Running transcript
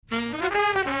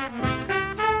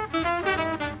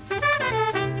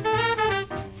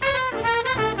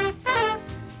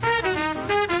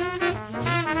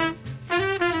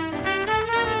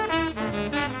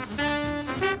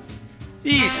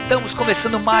Estamos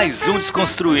começando mais um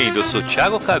Desconstruindo. Eu sou o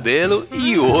Thiago Cabelo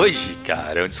e hoje,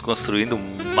 cara, é um Desconstruindo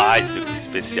mais do que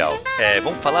especial.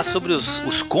 Vamos falar sobre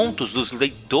os contos dos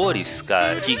leitores,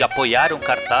 cara, que apoiaram o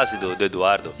cartaz do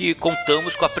Eduardo. E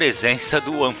contamos com a presença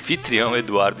do anfitrião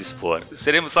Eduardo Spor.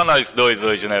 Seremos só nós dois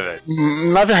hoje, né, velho?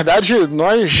 Na verdade,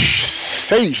 nós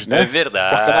 6, né? É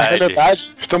verdade. Porque na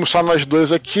realidade, estamos só nós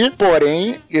dois aqui,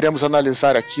 porém, iremos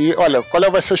analisar aqui. Olha, qual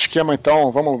vai ser o esquema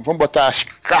então? Vamos botar as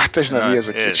cartas na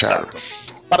mesa aqui, Thiago.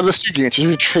 Para o seguinte, a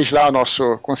gente fez lá o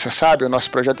nosso, como você sabe, o nosso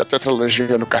projeto da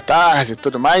tetralogia no Catarse e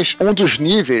tudo mais. Um dos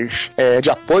níveis de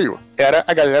apoio era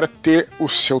a galera ter o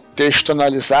seu texto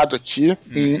analisado aqui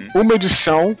em uma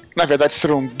edição. Na verdade,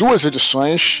 serão 2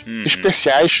 edições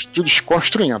especiais do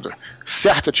Desconstruindo.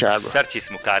 Certo, Thiago?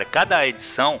 Certíssimo, cara. Cada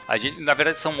edição, na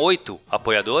verdade são 8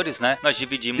 apoiadores, né? Nós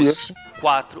dividimos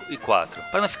 4 e 4.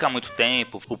 Para não ficar muito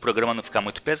tempo, o programa não ficar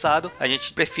muito pesado, a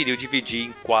gente preferiu dividir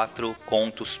em 4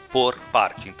 contos por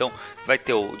parte. Então, vai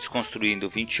ter o Desconstruindo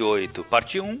 28,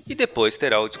 parte 1, e depois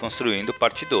terá o Desconstruindo,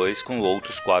 parte 2, com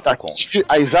outros 4 contos.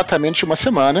 Há exatamente uma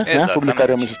semana, né?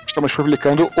 Estamos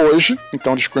publicando hoje,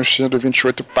 então Desconstruindo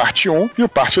 28, parte 1, e o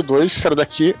parte 2 será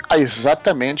daqui a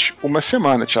exatamente uma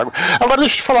semana, Thiago. Agora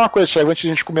deixa eu te falar uma coisa, Thiago, antes de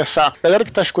a gente começar. A galera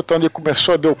que tá escutando e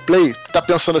começou a dar o play, tá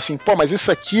pensando assim, pô, mas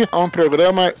isso aqui é um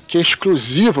programa que é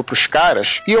exclusivo pros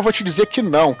caras, e eu vou te dizer que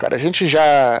não, cara. A gente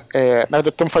já, nós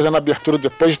estamos fazendo a abertura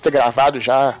depois de ter gravado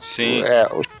já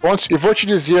os contos, e vou te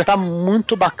dizer, tá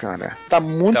muito bacana, tá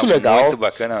muito legal. Muito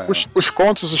bacana. Os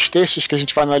contos, os textos que a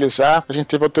gente vai analisar, a gente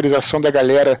teve autorização da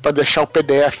galera para deixar o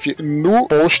PDF no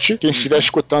post. Quem estiver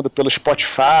escutando pelo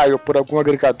Spotify ou por algum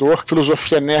agregador,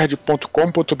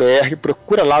 filosofianerd.com.br,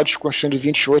 procura lá o Desconstruindo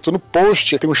 28, no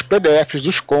post tem os PDFs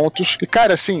dos contos, e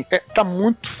cara, assim,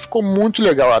 ficou muito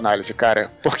legal a análise,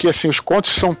 cara, porque assim, os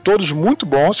contos são todos muito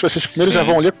bons. Vocês primeiro já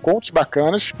vão ler contos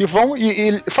bacanas, e vão,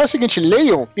 e faz o seguinte,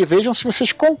 leiam e vejam se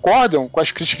vocês concordam com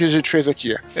as críticas que a gente fez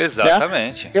aqui.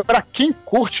 Exatamente. Né? Pra quem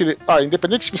curte,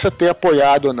 independente de você ter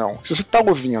apoiado ou não, se você tá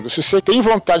ouvindo, se você tem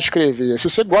vontade de escrever, se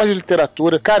você gosta de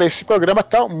literatura, cara, esse programa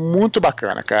tá muito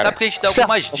bacana, cara. Sabe que a gente dá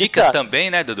algumas dicas também,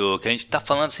 né, Dudu? Que a gente tá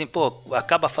falando assim, pô,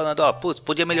 acaba falando, putz,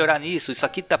 podia melhorar nisso, isso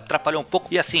aqui atrapalhou um pouco.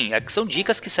 E assim, que são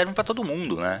dicas que servem pra todo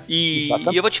mundo, né? E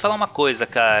eu vou te falar uma coisa,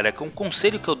 cara, um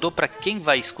conselho que eu dou pra quem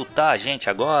vai escutar a gente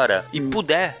agora e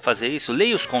puder fazer isso,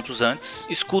 leia os contos antes,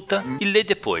 escuta e lê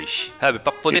depois, sabe?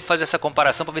 Pra poder fazer essa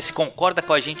comparação, pra ver se concorda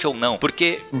com a gente ou não.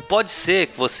 Porque pode ser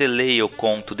que você leia o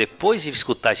conto depois de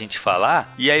escutar a gente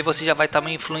falar, e aí você já vai estar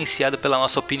meio influenciado pela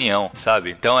nossa opinião,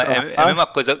 sabe? Então é a mesma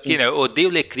coisa que, né? Eu odeio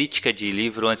ler crítica de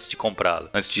livro antes de comprá-lo,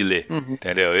 antes de ler,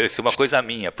 entendeu? Isso é uma coisa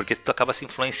minha, porque tu acaba se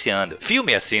influenciando.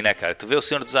 Filme é assim, né, cara? Tu vê O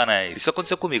Senhor dos Anéis. Isso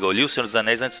aconteceu comigo, eu li O Senhor dos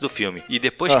Anéis antes do filme, e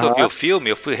depois que eu vi o filme,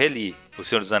 eu fui reler O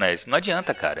Senhor dos Anéis. Não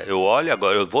adianta, cara. Eu olho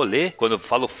agora, eu vou ler, quando eu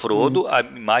falo Frodo, a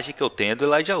imagem que eu tenho é do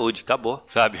Elijah Wood. Acabou,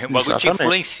 sabe? O bagulho te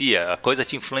influencia, a coisa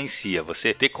te influencia.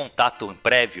 Você ter contato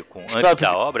prévio antes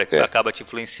da obra, que acaba te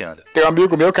influenciando. Tem um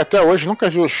amigo meu que até hoje nunca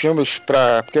viu os filmes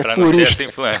porque é turista. Não ter essa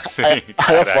influência.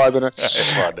 É foda, né? É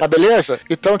foda. Tá beleza?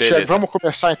 Então, Tiago, vamos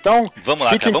começar então? Vamos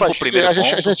lá, cara. Vamos pro primeiro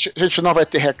conto. A gente não vai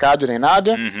ter recado nem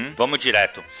nada. Vamos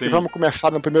direto. E vamos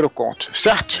começar no primeiro conto,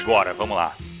 certo? Bora, vamos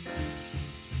lá.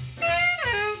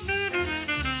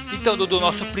 Então, Dudu,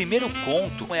 nosso primeiro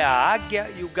conto é A Águia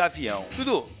e o Gavião.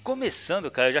 Dudu, começando,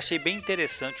 cara, eu já achei bem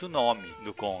interessante o nome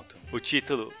do conto. O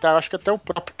título... Tá, eu acho que até o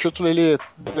próprio título ele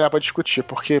leva a discutir,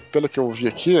 porque pelo que eu vi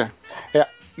aqui,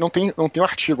 não tem um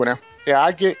artigo, né? É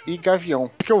Águia e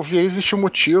Gavião. O que eu vi, existe um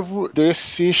motivo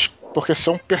desses... Porque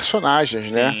são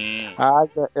personagens, né? A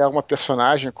Águia é uma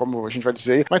personagem, como a gente vai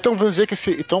dizer. Mas então vamos dizer que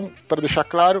então, para deixar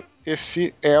claro,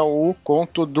 esse é o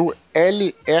conto do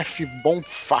L.F.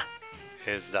 Bomfá.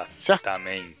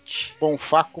 Exatamente. Certo?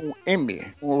 Bomfá com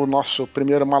M. O nosso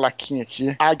primeiro malaquinho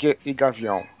aqui, Águia e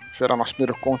Gavião. Será o nosso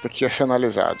primeiro conto aqui a ser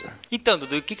analisado. Então,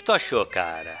 Dudu, o que tu achou,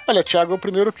 cara? Olha, Thiago, eu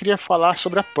primeiro queria falar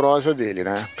sobre a prosa dele,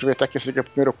 né? Aproveitar que esse aqui é o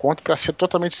primeiro conto para ser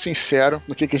totalmente sincero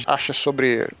no que a gente acha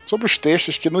sobre os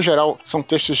textos, que no geral são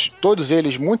textos, todos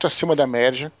eles muito acima da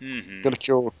média, pelo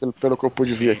que eu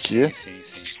pude ver aqui. Sim.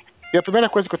 E a primeira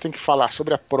coisa que eu tenho que falar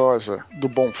sobre a prosa do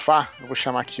Bomfá, eu vou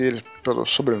chamar aqui ele pelo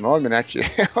sobrenome, né? Que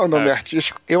é o nome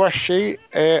artístico. Eu achei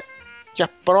que a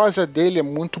prosa dele é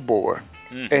muito boa.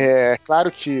 É claro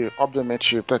que,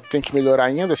 obviamente, tem que melhorar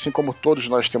ainda, assim como todos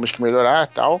nós temos que melhorar e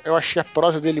tal. Eu achei a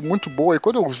prosa dele muito boa, e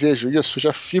quando eu vejo isso, eu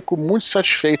já fico muito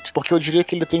satisfeito, porque eu diria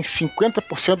que ele tem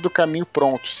 50% do caminho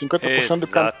pronto, 50% do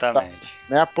caminho. Exatamente.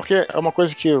 Né? Porque é uma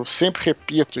coisa que eu sempre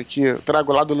repito e que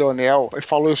trago lá do Leonel, ele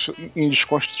falou isso em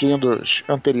Desconstruindo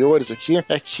anteriores aqui,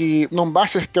 é que não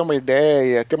basta você ter uma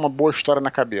ideia, ter uma boa história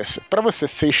na cabeça. Para você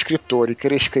ser escritor e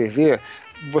querer escrever,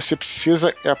 você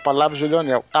precisa, é a palavra de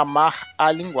Leonel, amar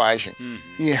a linguagem.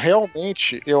 E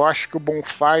realmente, eu acho que o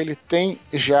Bomfá, ele tem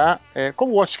já,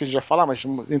 como outros que a gente já falou, mas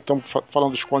então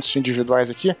falando dos contos individuais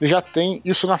aqui, ele já tem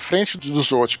isso na frente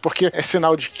dos outros, porque é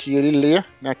sinal de que ele lê,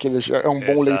 né, que ele é um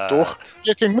bom leitor.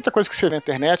 E tem muita coisa que você vê na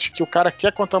internet, que o cara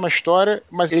quer contar uma história,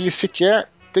 mas ele sequer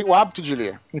tem o hábito de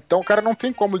ler. Então o cara não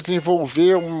tem como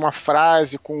desenvolver uma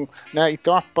frase com, né?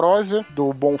 Então a prosa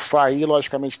do Bomfá aí,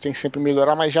 logicamente, tem sempre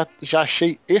melhorar, mas já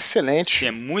achei excelente. Sim,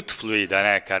 é muito fluida,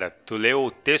 né, cara? Tu leu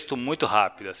o texto muito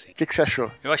rápido, assim. O que você achou?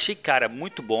 Eu achei, cara,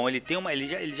 muito bom. Ele tem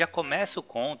ele já começa o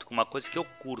conto com uma coisa que eu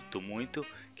curto muito,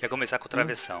 que é começar com o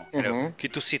travessão, entendeu? Que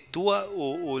tu situa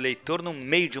o leitor no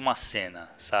meio de uma cena,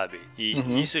 sabe?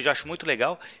 E isso eu já acho muito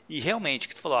legal. E realmente, o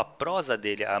que tu falou, a prosa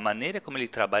dele, a maneira como ele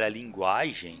trabalha a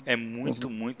linguagem é muito,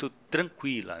 muito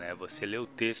tranquila, né? Você lê o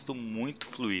texto muito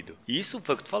fluido. E isso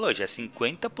foi o que tu falou, já é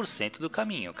 50% do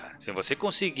caminho, cara. Se você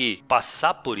conseguir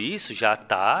passar por isso, já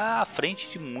tá à frente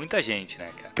de muita gente,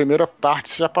 né, cara? Primeira parte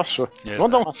você já passou. Exato.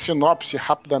 Vamos dar uma sinopse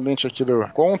rapidamente aqui do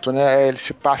conto, né? Ele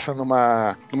se passa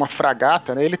numa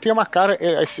fragata, né? Ele tem uma cara...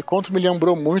 Esse conto me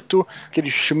lembrou muito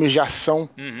aqueles filmes de ação,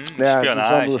 né?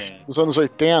 Espionagem. Dos anos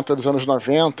 80, dos anos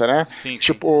 90, né? Sim,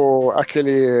 tipo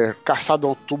aquele Caçado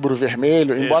ao Outubro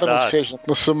Vermelho, embora não seja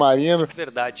no submarino.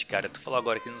 Verdade, cara. Tu falou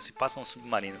agora que não se passa um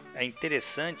submarino. É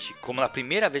interessante, como na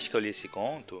primeira vez que eu li esse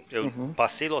conto, eu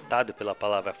passei lotado pela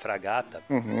palavra fragata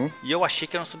e eu achei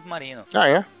que era um submarino. Ah,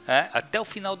 é? Até o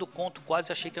final do conto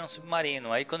quase achei que era um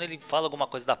submarino. Aí quando ele fala alguma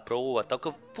coisa da proa, tal, que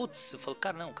eu falo,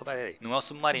 cara, não, não é um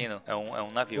submarino, é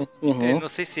um navio. Então, não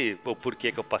sei se o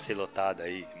porquê que eu passei lotado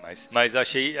aí, mas eu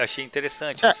achei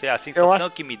interessante. Não sei, a sensação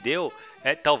que me deu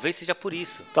talvez seja por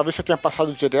isso. Talvez você tenha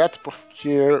passado direto,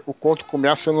 porque o conto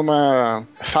começa numa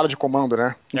sala de comando,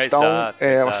 né? Então,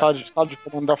 uma sala de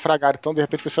comando da fragata. Então, de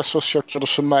repente, você associou aqui no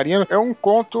submarino. É um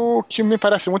conto que me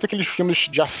parece muito aqueles filmes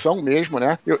de ação mesmo,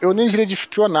 né? Eu nem diria de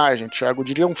espionagem, Thiago. Eu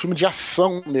diria um filme de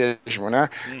ação mesmo, né?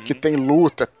 Que tem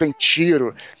luta, tem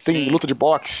tiro, tem luta de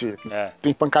boxe,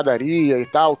 tem pancadaria e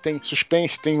tal, tem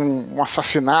suspense, tem um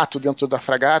assassinato dentro da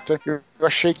fragata. Eu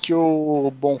achei que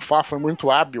o Bomfá foi muito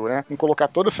hábil, né? Em colocar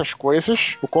todas essas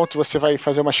coisas. O conto você vai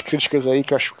fazer umas críticas aí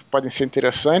que eu acho que podem ser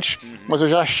interessantes, mas eu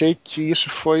já achei que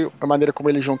isso foi a maneira como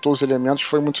ele juntou os elementos,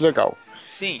 foi muito legal.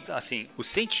 Sim, assim, o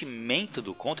sentimento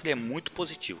do conto ele é muito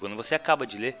positivo. Quando você acaba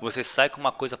de ler, você sai com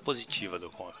uma coisa positiva do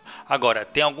conto. Agora,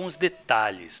 tem alguns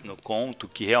detalhes no conto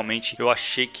que realmente eu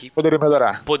achei que poderiam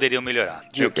melhorar.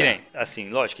 Eu que nem, assim,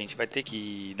 lógico que a gente vai ter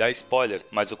que dar spoiler,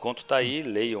 mas o conto tá aí,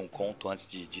 leiam um conto antes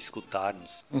de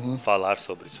escutar-nos falar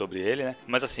sobre ele, né?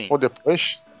 Mas assim... Ou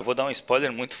depois... Eu vou dar um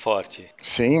spoiler muito forte.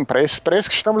 Sim, para isso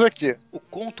que estamos aqui. O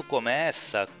conto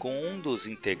começa com um dos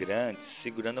integrantes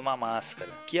segurando uma máscara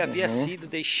que havia sido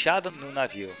deixada no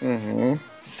navio.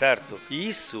 Certo?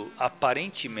 Isso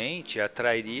aparentemente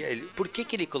atrairia ele. Por que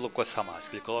ele colocou essa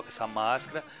máscara? Ele coloca essa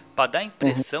máscara para dar a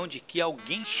impressão de que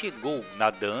alguém chegou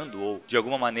nadando ou de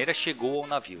alguma maneira chegou ao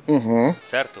navio.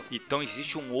 Certo? Então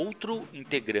existe um outro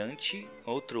integrante,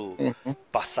 outro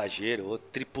passageiro, outro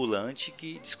tripulante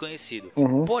que desconhecido.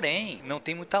 Porém, não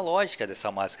tem muita lógica dessa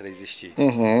máscara existir.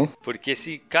 Porque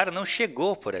esse cara não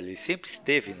chegou por ali, sempre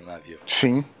esteve no navio.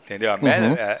 Sim. Entendeu?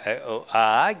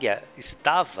 A águia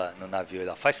estava no navio,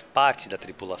 ela faz parte da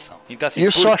tripulação. Então, assim,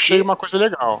 isso eu achei uma coisa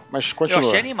legal, mas continua.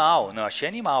 Eu achei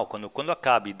animal. Quando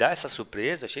acaba e dá essa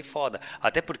surpresa, eu achei foda.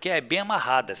 Até porque é bem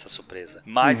amarrada essa surpresa.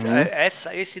 Mas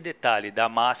esse detalhe da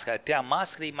máscara, tem a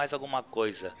máscara e mais alguma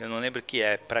coisa, eu não lembro o que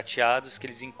é, prateados que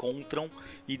eles encontram,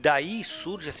 e daí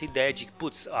surge essa ideia de que,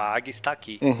 putz, a águia está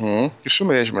aqui. Isso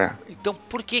mesmo, Então,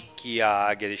 por que a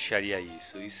águia deixaria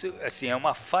isso? Isso, assim, é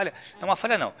uma falha. Não é uma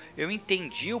falha, não. Eu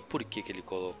entendi o porquê que ele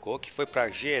colocou, que foi para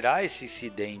gerar esse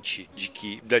incidente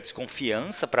da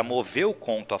desconfiança, para mover o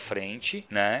conto à frente,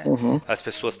 né? As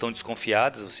pessoas estão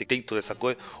desconfiadas, você tem toda essa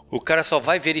coisa. O cara só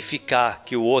vai verificar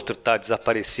que o outro tá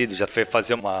desaparecido, já foi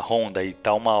fazer uma ronda e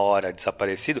tá 1 hora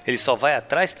desaparecido, ele só vai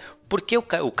atrás porque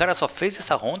o cara só fez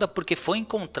essa ronda porque foi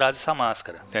encontrada essa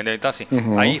máscara, entendeu? Então assim,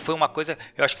 aí foi uma coisa,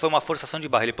 eu acho que foi uma forçação de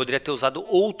barra. Ele poderia ter usado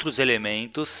outros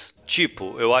elementos,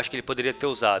 tipo, eu acho que ele poderia ter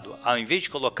usado, ao invés de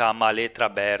colocar a maleta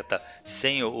aberta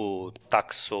sem o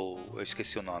taxol, eu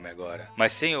esqueci o nome agora,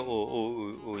 mas sem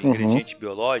o ingrediente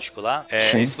biológico lá,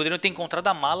 eles poderiam ter encontrado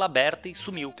a mala aberta e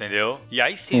sumiu, entendeu? E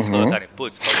aí sim eles colocarem,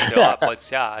 putz, pode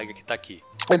ser a águia que tá aqui.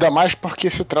 Ainda mais porque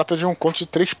se trata de um conto de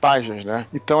 3 páginas, né?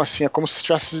 Então, assim, é como se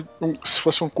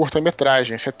fosse um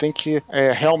curta-metragem. Você tem que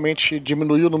realmente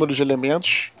diminuir o número de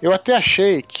elementos. Eu até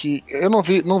achei que... Eu não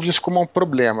vi isso como um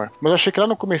problema, mas eu achei que lá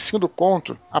no comecinho do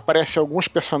conto aparecem alguns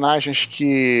personagens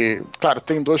que... Claro,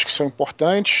 tem 2 que são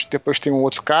importantes, depois tem um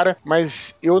outro cara,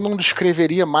 mas eu não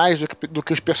descreveria mais do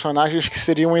que os personagens que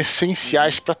seriam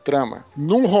essenciais pra trama.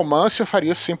 Num romance eu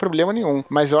faria isso sem problema nenhum,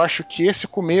 mas eu acho que esse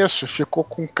começo ficou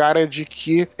com cara de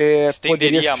que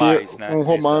poderia ser mais, né? Um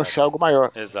romance, algo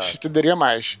maior. Exato. Se estenderia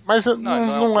mais. Mas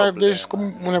não é vejo como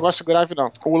um negócio grave,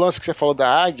 não. O lance que você falou da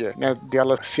águia, né,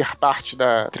 dela ser parte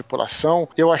da tripulação,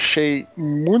 eu achei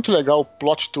muito legal o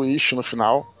plot twist no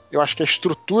final. Eu acho que a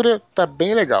estrutura tá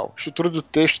bem legal. A estrutura do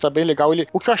texto tá bem legal.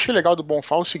 O que eu achei legal do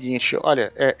Bomfá é o seguinte,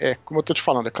 olha, como eu tô te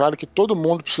falando, é claro que todo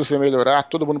mundo precisa melhorar,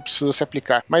 todo mundo precisa se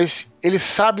aplicar, mas ele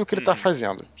sabe o que ele tá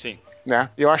fazendo. Sim. Né?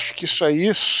 Eu acho que isso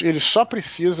aí, ele só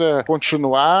precisa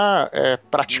continuar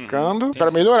praticando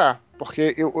para melhorar,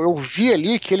 porque eu vi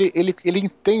ali que ele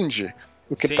entende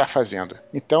o que ele está fazendo.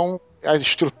 Então, a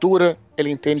estrutura,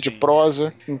 ele entende de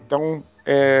prosa, então...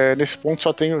 nesse ponto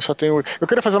só tenho. Eu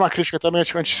queria fazer uma crítica também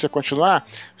antes de você continuar.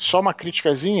 Só uma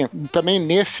criticazinha. Também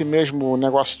nesse mesmo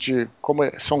negócio de como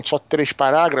são só 3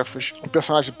 parágrafos, o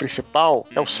personagem principal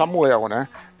é o Samuel, né?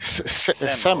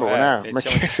 Samuel, né?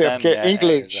 Porque é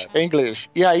em inglês.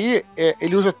 E aí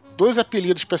ele usa 2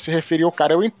 apelidos pra se referir ao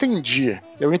cara. Eu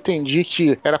entendi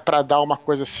que era pra dar uma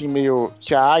coisa assim meio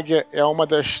que a águia é uma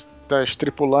das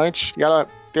tripulantes e ela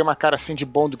tem uma cara assim de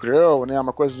Bond Girl, né?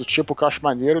 Uma coisa do tipo que eu acho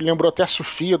maneiro. Lembrou até a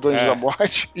Sofia do Anjos da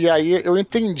Morte. E aí eu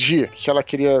entendi que ela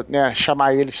queria, né,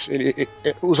 chamar eles.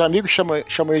 Os amigos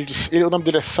chamam ele de. O nome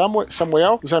dele é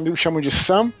Samuel, os amigos chamam de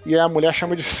Sam e a mulher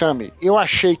chama de Sammy. Eu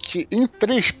achei que em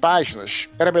 3 páginas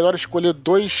era melhor escolher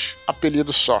 2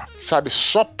 apelidos só, sabe?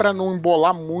 Só pra não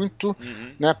embolar muito,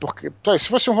 né? Porque se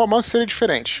fosse um romance seria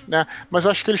diferente, né? Mas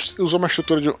eu acho que ele usou uma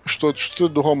estrutura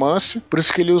do romance, por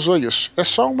isso que ele usou isso. É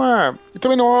só uma. E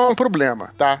também não é um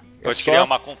problema, tá? Pode criar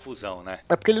uma confusão, né?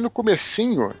 É porque ele no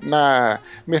comecinho, na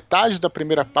metade da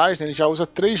primeira página, ele já usa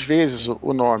 3 vezes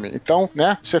o nome. Então,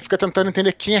 né, você fica tentando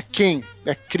entender quem é quem.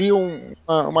 Né? Cria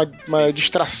uma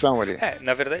distração ali.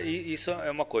 Na verdade, isso é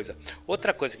uma coisa.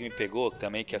 Outra coisa que me pegou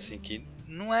também, que assim, que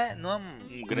não é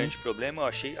um grande problema, eu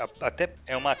achei, até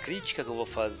é uma crítica que eu vou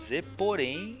fazer,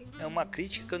 porém, é uma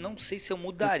crítica que eu não sei se eu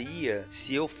mudaria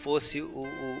se eu fosse o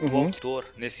autor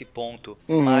nesse ponto.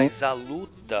 Mas a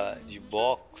luta de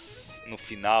boxe no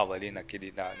final ali, na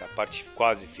parte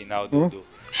quase final do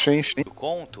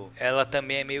conto, ela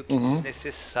também é meio que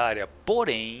desnecessária.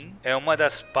 Porém, é uma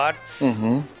das partes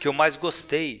que eu mais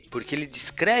gostei, porque ele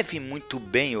descreve muito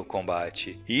bem o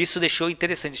combate. E isso deixou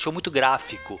interessante, deixou muito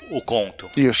gráfico o conto.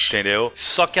 Isso. Entendeu?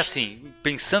 Só que assim,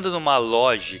 pensando numa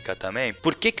lógica também,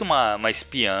 por que uma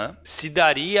espiã se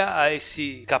daria a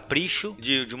esse capricho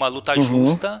de uma luta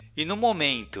justa e no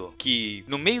momento que,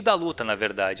 no meio da luta, na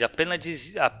verdade,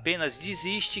 apenas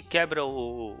desiste, quebra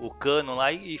o cano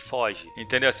lá e foge.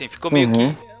 Entendeu? Assim, ficou meio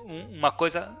que uma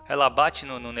coisa, ela bate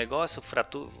no negócio,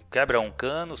 quebra um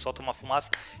cano, solta uma fumaça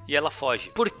e ela foge.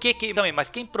 Por que também? Mas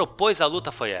quem propôs a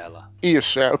luta foi ela.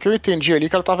 Isso, o que eu entendi ali é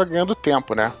que ela tava ganhando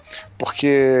tempo, né?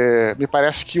 Porque me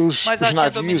parece que os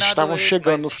navios estavam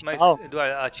chegando no final. Mas,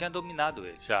 Eduardo, ela tinha dominado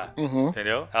ele já,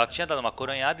 entendeu? Ela tinha dado uma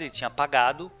coronhada, ele tinha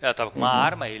apagado, ela tava com uma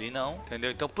arma, ele não,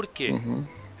 entendeu? Então por quê?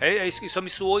 Só me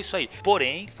suou isso aí.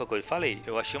 Porém, foi o que eu falei,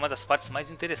 eu achei uma das partes mais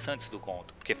interessantes do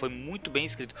conto, porque foi muito bem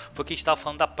escrito. Foi o que a gente tava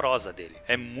falando da prosa dele.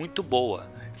 É muito boa,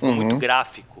 ficou muito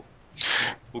gráfico.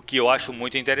 O que eu acho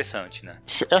muito interessante, né?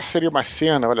 Essa seria uma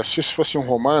cena, olha, se isso fosse um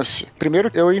romance...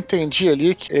 Primeiro, eu entendi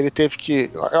ali que ele teve que...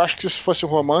 Eu acho que se fosse um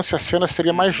romance, a cena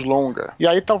seria mais longa. E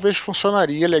aí talvez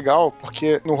funcionaria legal,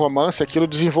 porque no romance aquilo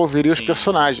desenvolveria os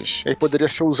personagens. E aí poderia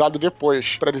ser usado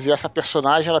depois, pra dizer, essa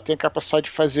personagem, ela tem a capacidade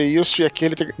de fazer isso e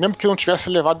aquele... Mesmo que não tivesse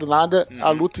levado nada à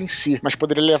luta em si, mas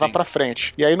poderia levar pra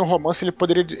frente. E aí no romance ele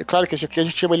poderia... Claro que aqui a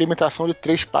gente tinha uma limitação de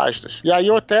 3 páginas. E aí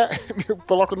eu até me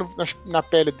coloco na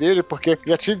pele dele, porque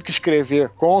já tive que escrever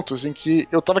contos em que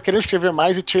eu tava querendo escrever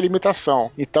mais e tinha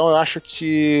limitação. Então eu acho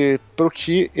que pro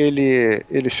que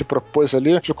ele se propôs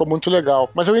ali, ficou muito legal.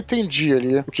 Mas eu entendi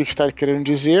ali o que está querendo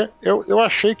dizer. Eu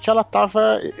achei que ela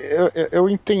tava... Eu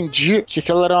entendi que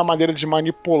aquela era uma maneira de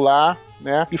manipular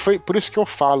né? E foi por isso que eu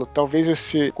falo, talvez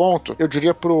esse conto, eu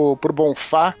diria pro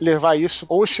Bomfá levar isso,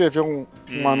 ou escrever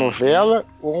uma novela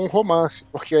ou um romance,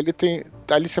 porque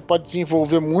ali você pode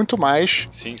desenvolver muito mais,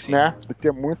 sim. né? E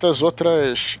ter muitas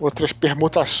outras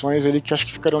permutações ali que acho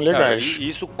que ficariam legais.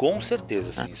 Isso com certeza,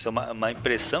 assim, isso é uma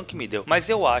impressão que me deu. Mas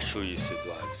eu acho isso,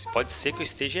 Eduardo. Pode ser que eu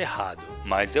esteja errado,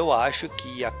 mas eu acho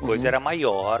que a coisa era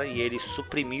maior e ele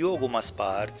suprimiu algumas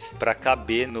partes para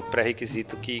caber no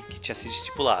pré-requisito que tinha sido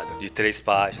estipulado, de 3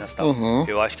 páginas e tal.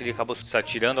 Eu acho que ele acabou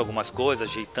tirando algumas coisas,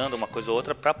 ajeitando uma coisa ou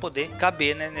outra para poder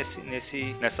caber, né,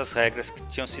 nessas regras que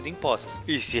tinham sido impostas.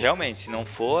 E se não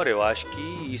for, eu acho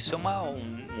que isso é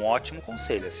um ótimo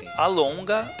conselho, assim. A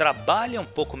longa trabalha um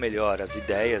pouco melhor as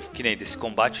ideias, que nem desse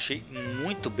combate, achei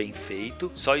muito bem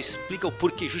feito, só explica o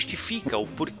porquê, justifica o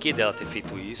porquê dela ter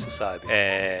feito isso, sabe?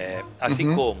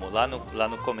 Assim como lá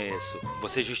no começo,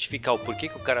 você justificar o porquê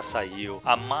que o cara saiu,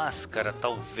 a máscara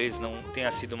talvez não tenha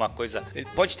sido uma coisa, ele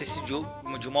pode ter sido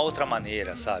de uma outra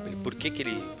maneira, sabe? Por que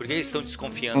eles estão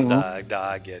desconfiando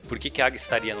da águia? Por que a águia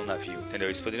estaria no navio? Entendeu?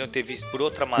 Eles poderiam ter visto por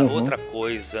outra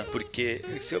coisa, porque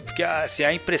assim,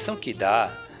 a impressão que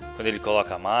dá quando ele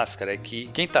coloca a máscara é que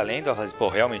quem tá lendo vai falar assim, pô,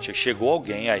 realmente chegou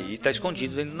alguém aí e tá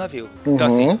escondido dentro do navio. Então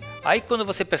assim, aí quando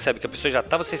você percebe que a pessoa já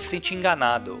tá, você se sente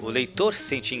enganado. O leitor se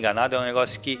sente enganado é um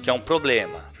negócio que é um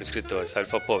problema pro escritor, sabe?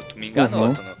 Ele fala, pô, tu me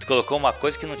enganou, tu colocou uma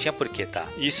coisa que não tinha porquê, tá?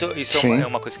 Isso é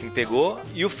uma coisa que me pegou.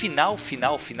 E o final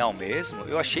mesmo,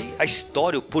 eu achei a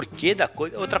história, o porquê da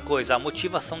coisa. Outra coisa, a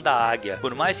motivação da águia.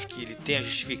 Por mais que ele tenha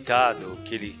justificado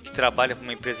que ele trabalha com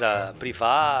uma empresa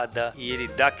privada e ele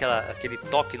dá aquele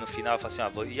toque no final e fala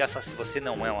assim, você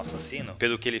não é um assassino,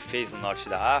 pelo que ele fez no norte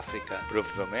da África,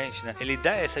 provavelmente, né? Ele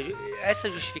dá essa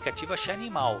justificativa, eu achei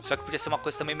animal. Só que podia ser uma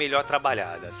coisa também melhor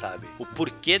trabalhada, sabe? O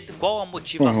porquê, qual a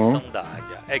motivação da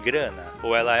águia? É grana?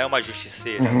 Ou ela é uma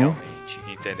justiceira, realmente?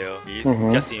 Entendeu? E,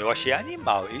 porque assim, eu achei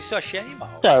animal. Isso eu achei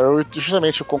animal. Eu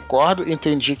justamente concordo,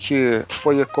 entendi que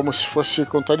foi como se fosse,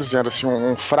 como tá dizendo, assim,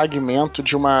 um fragmento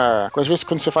de uma... Às vezes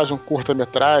quando você faz um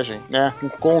curta-metragem, né? Um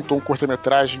conto, um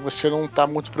curta-metragem, você não tá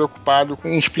muito preocupado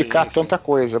em explicar tanta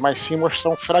coisa, mas sim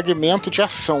mostrar um fragmento de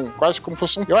ação, quase como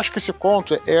fosse eu acho que esse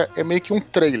conto é meio que um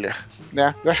trailer,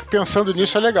 né? Eu acho que pensando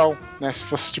nisso é legal, né? Se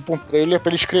fosse tipo um trailer pra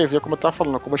ele escrever, como eu tava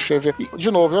falando, como escrever. E,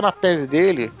 de novo, eu na pele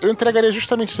dele, eu entregaria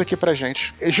justamente isso aqui pra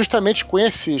gente. E justamente com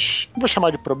esses, não vou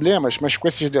chamar de problemas, mas com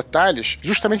esses detalhes,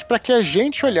 justamente pra que a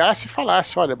gente olhasse e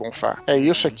falasse, olha, Bomfá, é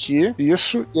isso aqui,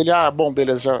 isso, e ele, bom,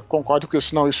 beleza, concordo com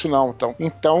isso não,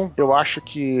 então eu acho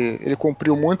que ele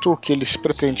cumpriu muito o que ele se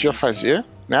pretendia fazer,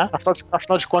 né?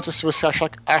 Afinal de contas, se você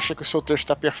acha que o seu texto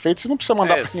está perfeito, você não precisa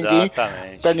mandar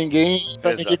para ninguém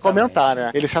comentar,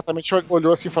 né? Ele certamente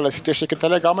olhou assim e falou, esse texto aqui tá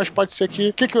legal, mas pode ser que...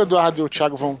 O que o Eduardo e o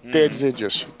Thiago vão ter a dizer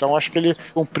disso? Então, acho que ele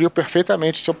cumpriu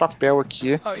perfeitamente seu papel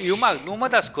aqui. E uma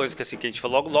das coisas que, assim, que a gente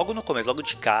falou logo no começo, logo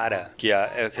de cara, que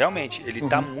realmente, ele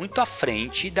tá muito à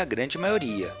frente da grande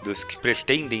maioria dos que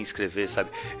pretendem escrever, sabe?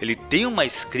 Ele tem uma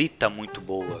escrita muito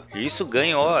boa. E isso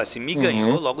ganhou, assim, me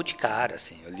ganhou logo de cara,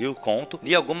 assim. Eu li o conto,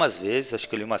 li algumas vezes, acho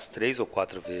que eu li umas 3 ou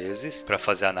 4 vezes pra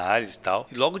fazer análise e tal.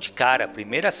 E logo de cara, a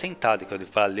primeira sentada que eu dei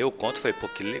pra ler o conto, eu falei, pô,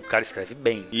 o cara escreve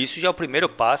bem. E isso já é o primeiro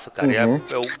passo, cara, é um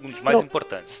dos mais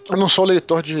importantes. Eu não sou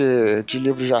leitor de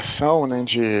livros de ação, nem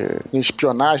de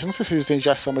espionagem, não sei se existem de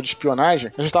ação, mas de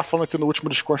espionagem. A gente tava falando aqui no último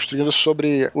Desconstruindo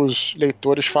sobre os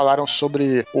leitores falaram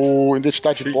sobre o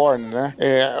Identidade Born, né?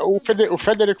 O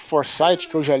Frederick Forsyth,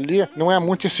 que eu já li, não é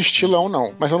muito esse estilão,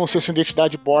 não. Mas eu não sei se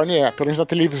Identidade Born pelo menos na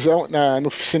televisão,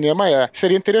 no cinema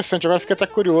Seria interessante. Agora fiquei até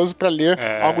curioso pra ler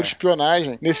algo de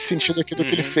espionagem nesse sentido aqui do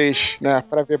que ele fez, né?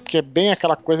 Pra ver, porque é bem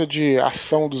aquela coisa de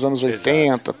ação dos anos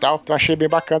 80 e tal. Então achei bem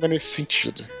bacana nesse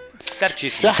sentido.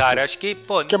 Certíssimo, certo. Cara, eu acho que,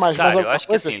 pô, cara, eu acho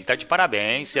que assim, ele tá de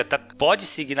parabéns, pode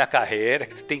seguir na carreira,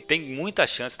 que tem muita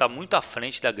chance, tá muito à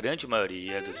frente da grande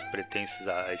maioria dos pretensos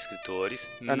a escritores.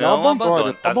 Não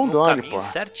abandone, tá no caminho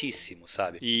certíssimo,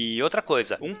 sabe? E outra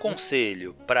coisa, um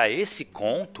conselho pra esse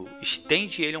conto,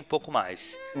 estende ele um pouco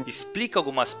mais. Explica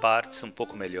algumas partes um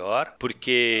pouco melhor,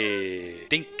 porque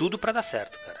tem tudo pra dar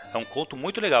certo, cara. É um conto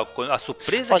muito legal. A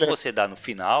surpresa que você dá no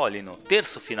final, ali no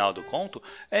terço final do conto,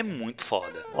 é muito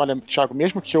foda. Olha, Thiago,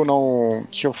 mesmo que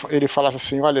ele falasse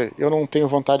assim, olha, eu não tenho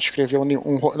vontade de escrever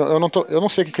eu não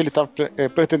sei o que ele estava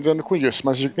pretendendo com isso,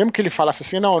 mas mesmo que ele falasse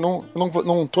assim,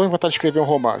 não tô em vontade de escrever um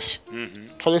romance.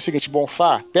 Fazer o seguinte,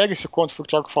 Bomfá, pega esse conto, foi o que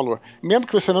o Thiago falou. Mesmo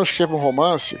que você não escreva um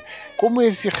romance, como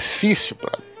exercício,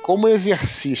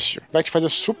 vai te fazer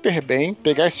super bem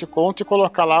pegar esse conto e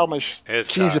colocar lá umas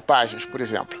 15 páginas, por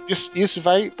exemplo. Isso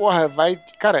vai,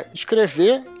 cara,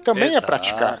 escrever também é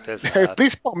praticar.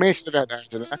 Principalmente, na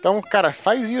verdade, né? Então, cara,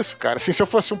 faz isso, cara. Assim, se eu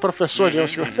fosse um professor,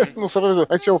 não sou professor,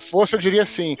 mas se eu fosse, eu diria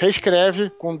assim, reescreve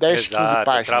com 10, 15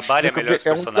 páginas. Trabalha melhor os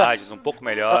personagens, um pouco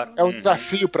melhor. É um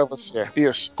desafio pra você.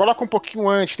 Isso. Coloca um pouquinho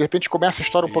antes, de repente começa a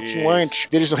história um pouquinho antes,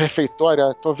 deles no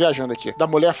refeitório, tô viajando aqui, da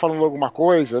mulher falando alguma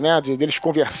coisa, né, deles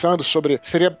conversando sobre,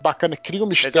 seria bacana, cria um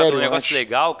mistério. Um negócio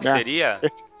legal que seria...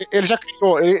 Ele já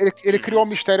criou, ele criou um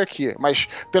mistério aqui, mas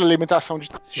pela limitação de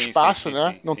espaço,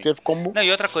 né, não teve como... Não,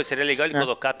 e outra coisa, seria legal ele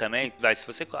colocar também, se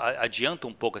você adianta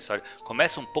um pouco a história,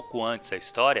 começa um pouco antes a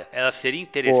história, ela seria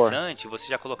interessante você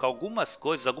já colocar algumas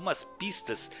coisas, algumas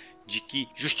pistas de que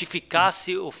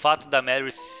justificasse o fato da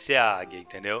Mary ser a águia,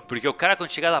 entendeu? Porque o cara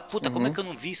quando chegar lá, puta, como é que eu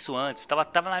não vi isso antes? Tava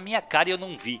na minha cara e eu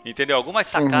não vi, entendeu? Algumas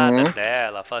sacadas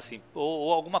dela, fala assim,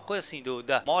 ou alguma coisa assim,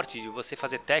 da morte, de você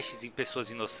fazer testes em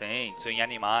pessoas inocentes ou em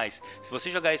animais. Se você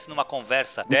jogar isso numa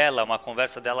conversa dela,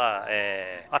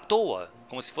 à toa,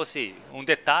 como se fosse um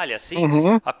detalhe assim,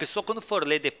 a pessoa quando for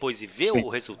ler depois e ver o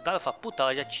resultado, fala, puta,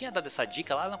 ela já tinha dado essa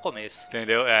dica lá no começo,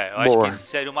 entendeu? Eu acho que isso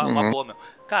seria uma boa, meu.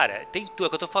 Cara, é o que eu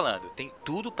tô falando, tem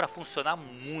tudo pra funcionar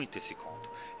muito esse conto.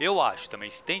 Eu acho também,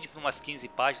 estende por umas 15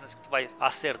 páginas que tu vai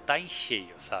acertar em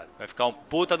cheio, sabe? Vai ficar um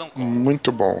puta de um conto. Muito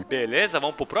bom. Beleza,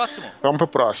 vamos pro próximo? Vamos pro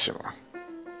próximo.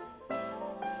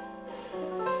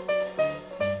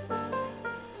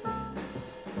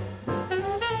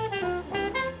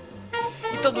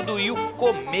 Então, Dudu, e o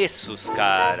começos,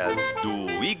 cara,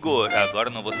 do Igor, agora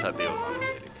eu não vou saber o nome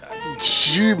dele, cara.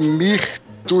 Dmirkutska.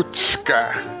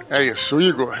 É isso, o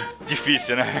Igor.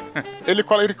 Difícil, né? Ele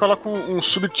coloca um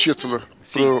subtítulo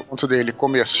pro conto dele,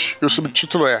 Começos. E o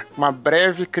subtítulo é Uma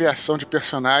breve criação de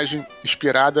personagem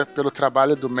inspirada pelo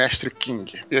trabalho do mestre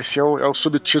King. Esse é o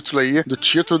subtítulo aí do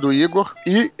título do Igor.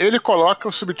 E ele coloca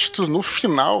o subtítulo no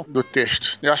final do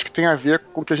texto. Eu acho que tem a ver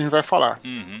com o que a gente vai falar.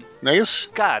 Não é isso?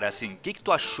 Cara, assim, o que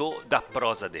tu achou da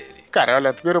prosa dele? Cara,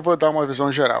 olha, primeiro eu vou dar uma visão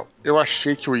geral. Eu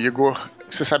achei que o Igor...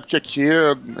 Você sabe que aqui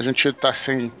a gente tá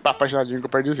sem papas na língua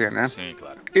pra dizer, né? Sim,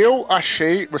 claro. Eu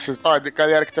achei...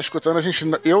 galera que tá escutando,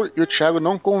 eu e o Thiago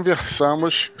não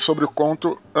conversamos sobre o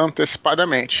conto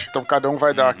antecipadamente. Então cada um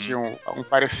vai dar aqui um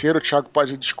parecer, o Thiago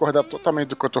pode discordar totalmente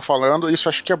do que eu tô falando. Isso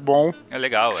acho que é bom. É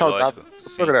legal, saudável lógico.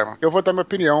 Do programa. Eu vou dar minha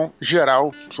opinião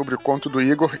geral sobre o conto do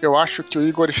Igor. Eu acho que o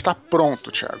Igor está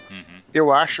pronto, Thiago.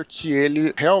 Eu acho que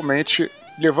ele realmente...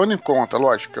 Levando em conta,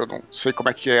 lógico, eu não sei como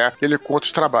é que ele com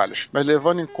outros trabalhos, mas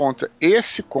levando em conta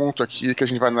esse conto aqui que a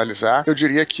gente vai analisar, eu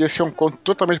diria que esse é um conto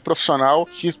totalmente profissional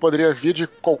que poderia vir de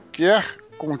qualquer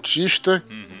contista,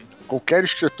 qualquer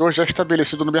escritor já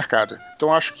estabelecido no mercado.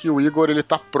 Então acho que o Igor, ele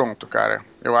tá pronto, cara.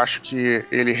 Eu acho que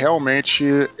ele realmente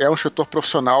é um escritor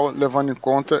profissional, levando em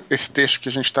conta esse texto que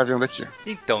a gente tá vendo aqui.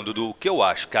 Então, Dudu, o que eu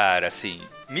acho, cara, assim...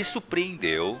 Me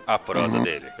surpreendeu a prosa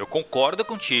dele. Eu concordo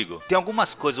contigo. Tem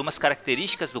algumas coisas, umas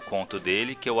características do conto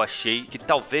dele que eu achei que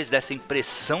talvez desse a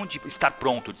impressão de estar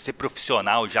pronto, de ser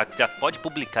profissional, já pode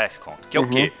publicar esse conto. Que é o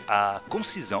quê? A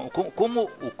concisão. Como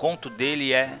o conto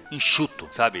dele é enxuto,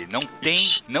 sabe?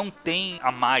 Não tem a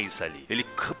mais ali. Ele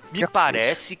me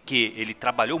parece que ele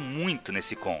trabalhou muito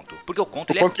nesse conto. Porque o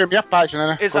conto é meia página,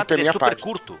 né? Exato, ele é super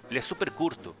curto. Ele é super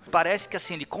curto. Parece que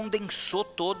assim, ele condensou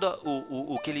toda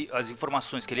as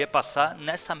informações que ele ia passar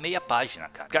nessa meia página,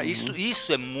 cara.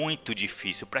 Isso é muito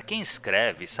difícil. Pra quem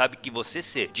escreve, sabe que você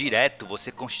ser direto,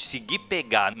 você conseguir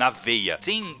pegar na veia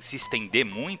sem se estender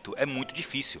muito, é muito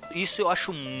difícil. Isso eu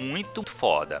acho muito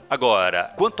foda.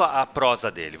 Agora, quanto à prosa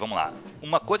dele, vamos lá.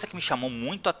 Uma coisa que me chamou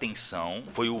muito a atenção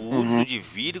foi o uso de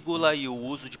vírgula e o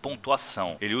uso de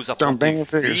pontuação. Ele usa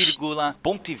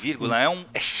ponto e vírgula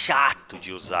é chato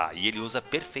de usar e ele usa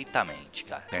perfeitamente,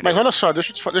 cara. Entendeu? Mas olha só,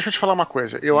 deixa eu te falar uma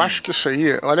coisa. Eu acho que isso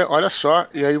aí, olha só,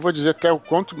 e aí eu vou dizer até o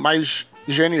quanto mais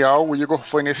genial o Igor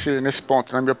foi nesse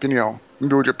ponto, na minha opinião.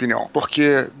 Humilde opinião.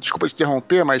 Porque, desculpa te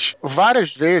interromper, mas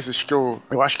várias vezes que eu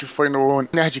acho que foi no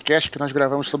Nerdcast que nós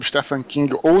gravamos sobre Stephen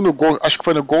King, ou acho que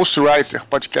foi no Ghostwriter,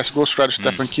 podcast Ghostwriter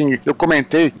Stephen King, eu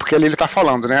comentei, porque ali ele tá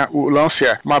falando, né? O lance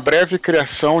é uma breve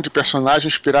criação de personagem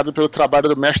inspirado pelo trabalho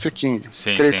do mestre King.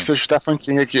 Creio que seja o Stephen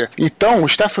King aqui. Então, o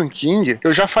Stephen King,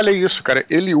 eu já falei isso, cara,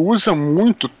 ele usa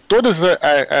muito todos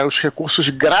os recursos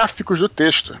gráficos do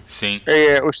texto. Sim.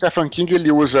 O Stephen King,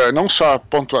 ele usa não só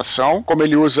pontuação, como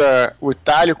ele usa o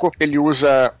itálico, ele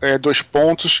usa 2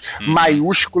 pontos,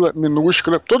 maiúscula,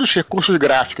 minúscula, todos os recursos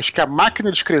gráficos que a máquina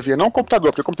de escrever, não o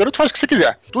computador, porque o computador tu faz o que você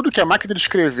quiser. Tudo que a máquina de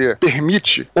escrever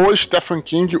permite, o Stephen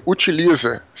King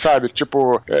utiliza, sabe?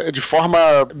 Tipo, de forma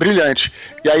brilhante.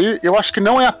 E aí, eu acho que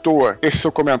não é à toa esse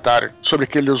seu comentário sobre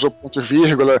que ele usou ponto e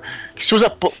vírgula, que se usa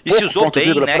e se usou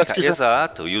bem, né, cara?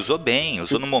 Exato. E usou bem,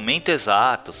 usou no momento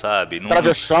exato, sabe?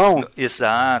 Travessão.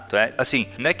 Exato, assim,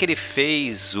 não é que ele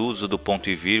fez uso do ponto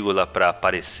e vírgula pra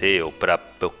aparecer, ou pra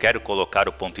eu quero colocar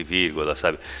o ponto e vírgula,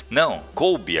 sabe? Não,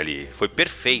 coube ali, foi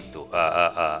perfeito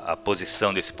a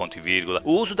posição desse ponto e vírgula.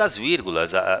 O uso das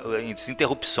vírgulas, as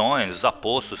interrupções, os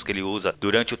apostos que ele usa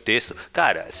durante o texto.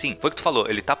 Cara, sim, foi o que tu falou,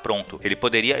 ele tá pronto. Ele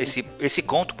poderia, esse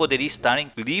conto poderia estar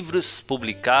em livros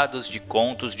publicados de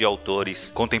contos de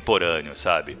autores contemporâneos,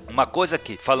 sabe? Uma coisa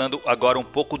que, falando agora um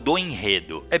pouco do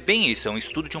enredo, é bem isso, é um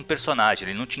estudo de um personagem,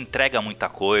 ele não te entrega muita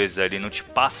coisa, ele não te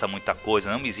passa muita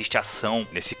coisa, não existe ação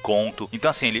nesse conto.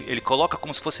 Então assim, ele coloca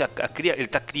como se fosse ele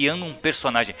tá criando um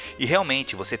personagem, e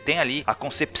realmente você tem ali a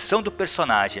concepção do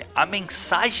personagem, a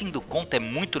mensagem do conto é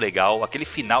muito legal, aquele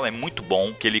final é muito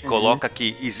bom, que ele coloca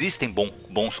que existem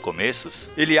bons começos.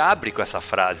 Ele abre com essa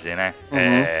frase, né?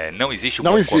 Não existe um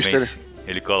bom começo.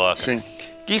 Ele coloca. Sim.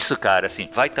 Isso, cara, assim,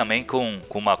 vai também com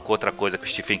uma outra coisa que o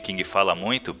Stephen King fala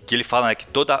muito, que ele fala, né, que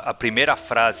toda a primeira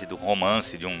frase do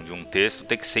romance, de um texto,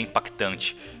 tem que ser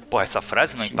impactante. Pô, essa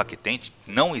frase não é impactante,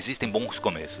 não existem bons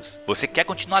começos. Você quer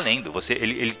continuar lendo,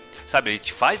 ele sabe, ele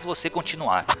te faz você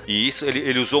continuar. E isso,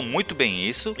 ele usou muito bem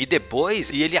isso, e depois,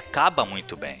 ele acaba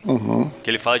muito bem. Que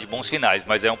ele fala de bons finais,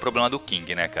 mas é um problema do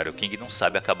King, né, cara? O King não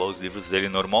sabe acabar os livros dele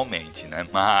normalmente, né?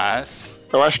 Mas...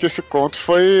 Eu acho que esse conto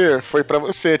foi pra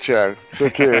você, Thiago. Você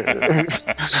que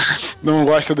não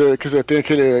gosta de... Quer dizer, tem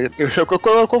aquele...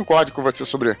 Eu concordo com você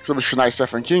sobre os finais de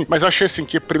Stephen King, mas eu achei assim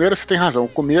que, primeiro, você tem razão. O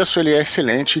começo, ele é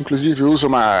excelente, inclusive usa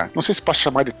uma... Não sei se posso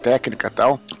chamar de técnica e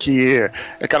tal, que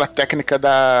é aquela técnica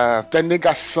da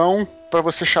negação pra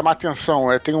você chamar atenção.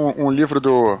 Tem um livro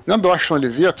do Austin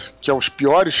Oliveto, que é os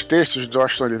piores textos do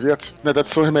Austin Oliveto, na verdade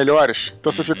são os melhores.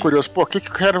 Então você fica curioso, pô, o que o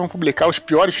cara vai publicar os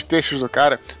piores textos do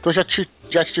cara? Então já te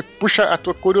puxa a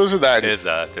tua curiosidade.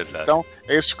 Exato. Então,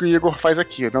 é isso que o Igor faz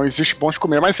aqui. Não existe bons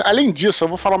comer. Mas, além disso, eu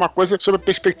vou falar uma coisa sobre a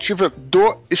perspectiva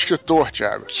do escritor,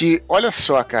 Thiago. Que, olha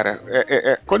só, cara,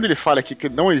 quando ele fala aqui que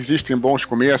não existem bons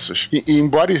começos, e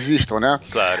embora existam, né?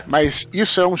 Claro. Mas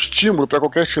isso é um estímulo para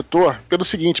qualquer escritor, pelo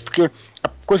seguinte, porque a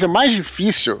coisa mais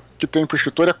difícil que tem pro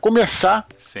escritor é começar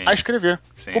a escrever.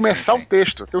 Começar o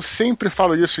texto. Eu sempre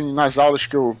falo isso nas aulas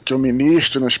que eu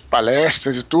ministro, nas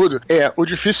palestras e tudo. O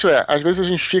difícil às vezes a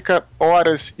gente fica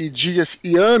horas e dias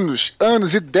e anos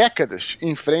e décadas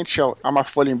em frente a uma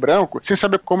folha em branco sem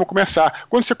saber como começar.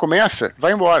 Quando você começa,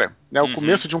 vai embora. Né? O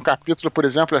começo de um capítulo, por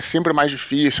exemplo, é sempre mais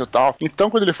difícil e tal. Então,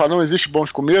 quando ele fala não existe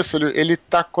bons começos, ele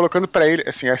tá colocando pra ele,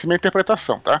 assim, essa é a minha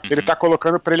interpretação, tá? Ele tá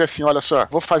colocando pra ele assim, olha só,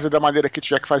 vou fazer da maneira que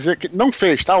tiver que fazer, que não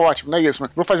fez, tá ótimo, não é isso,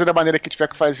 mas vou fazer da maneira que tiver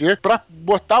que fazer pra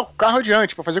botar o carro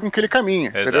adiante, pra fazer com que ele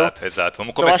caminhe, Exato.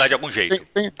 Vamos começar de algum jeito.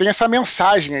 Tem essa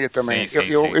mensagem aí também.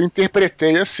 Eu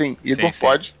interpretei assim, Igor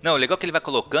pode. Não, o legal é que ele vai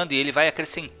colocando e ele vai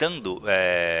acrescentando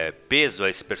peso a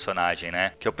esse personagem,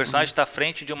 né? Que o personagem tá à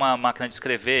frente de uma máquina de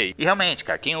escrever. E realmente,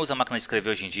 cara, quem usa máquina de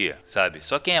escrever hoje em dia, sabe?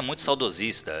 Só quem é muito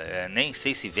saudosista, nem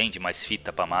sei se vende mais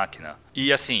fita pra máquina.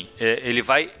 E assim, ele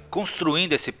vai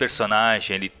construindo esse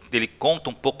personagem, ele conta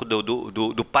um pouco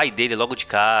do pai dele logo de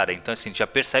cara. Então assim, já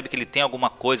percebe que ele tem alguma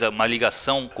coisa, uma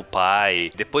ligação com o pai.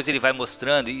 Depois ele vai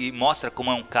mostrando e mostra como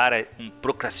é um cara, um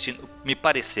procrastinador. Me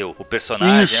pareceu, o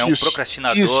personagem é um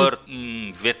procrastinador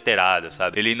inveterado,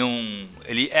 sabe?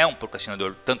 Ele é um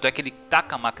procrastinador. Tanto é que ele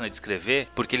taca a máquina de escrever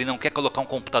porque ele não quer colocar um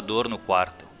computador no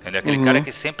quarto. Entendeu? Aquele cara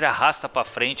que sempre arrasta pra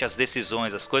frente as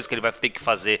decisões, as coisas que ele vai ter que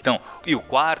fazer. Então, e o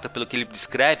quarto, pelo que ele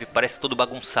descreve, parece todo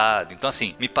bagunçado. Então,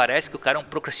 assim, me parece que o cara é um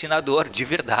procrastinador de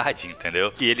verdade,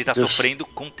 entendeu? E ele tá sofrendo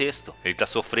com o texto. Ele tá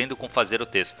sofrendo com fazer o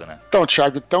texto, né? Então,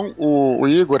 Thiago, o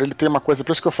Igor, ele tem uma coisa,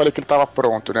 por isso que eu falei que ele tava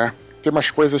pronto, né? Tem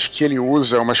umas coisas que ele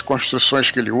usa, umas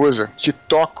construções que ele usa, que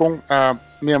tocam a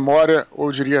memória, ou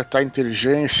eu diria, a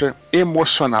inteligência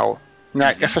emocional.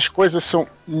 Né? Essas coisas são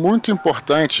muito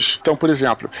importantes. Então, por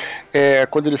exemplo,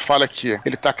 quando ele fala aqui,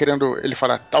 ele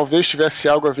fala, talvez tivesse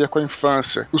algo a ver com a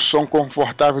infância, o som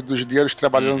confortável dos dedos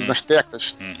trabalhando nas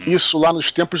teclas, isso lá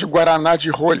nos tempos de Guaraná de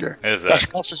rolha, das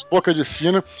calças de boca de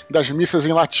sino, das missas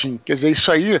em latim. Quer dizer,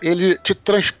 isso aí, ele te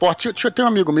transporta. Tem um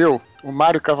amigo meu, o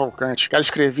Mário Cavalcante, o cara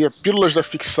escrevia pílulas da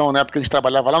ficção, né? Porque a gente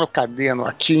trabalhava lá no Cadeno,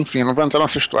 aqui, enfim, não vou entrar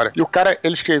nessa história. E o cara,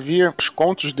 ele escrevia, os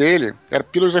contos dele, eram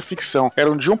pílulas da ficção,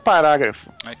 eram de um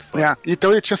parágrafo.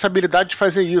 Então ele tinha essa habilidade de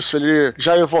fazer isso. Ele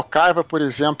já evocava, por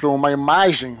exemplo, uma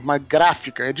imagem, uma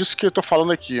gráfica. É disso que eu tô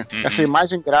falando aqui. Essa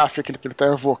imagem gráfica que ele tá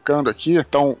evocando aqui.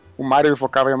 Então, o Mario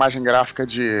evocava a imagem gráfica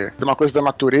de uma coisa da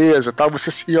natureza e tal,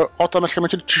 você ia,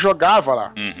 automaticamente ele te jogava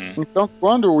lá. Então,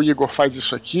 quando o Igor faz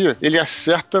isso aqui, ele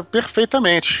acerta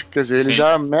perfeitamente. Quer dizer, ele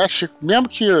já mexe, mesmo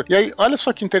que... E aí, olha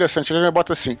só que interessante, ele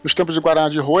bota assim, nos tempos de Guaraná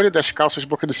de Rolha, das calças de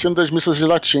boca de sino, das missas de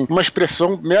latim. Uma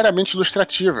expressão meramente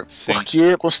ilustrativa.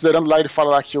 Porque, considerando lá, ele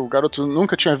fala lá que o garoto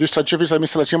nunca tinha visto a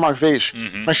missa de latim uma vez,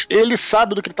 mas ele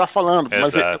sabe do que ele tá falando.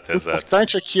 Mas o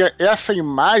importante é que essa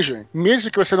imagem, mesmo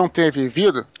que você não tenha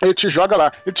vivido, ele te joga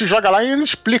lá. Ele te joga lá e ele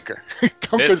explica.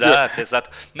 Então, Exato.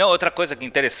 Não, outra coisa que é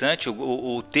interessante,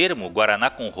 o termo Guaraná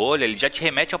com rolha, ele já te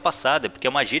remete ao passado, porque é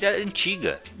uma gíria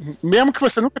antiga. Mesmo que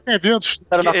você nunca tenha visto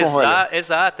Guaraná com rolha.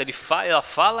 Exato, ela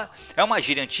fala, é uma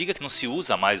gíria antiga que não se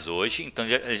usa mais hoje, então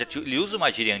ele usa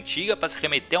uma gíria antiga para se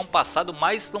remeter a um passado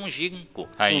mais longínquo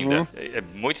ainda. É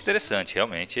muito interessante,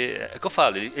 realmente. É o que eu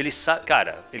falo, ele sabe,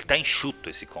 cara, ele tá enxuto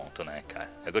esse conto, né, cara?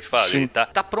 É o que eu te falo, ele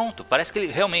tá pronto, parece que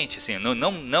ele realmente, assim,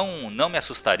 não me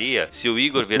assustaria se o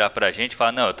Igor virar pra gente e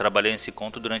falar, não, eu trabalhei nesse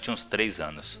conto durante uns 3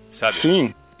 anos, sabe?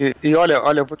 Sim. E olha,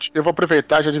 eu vou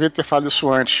aproveitar, já devia ter falado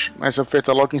isso antes, mas eu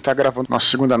aproveitar logo que a gente tá gravando nossa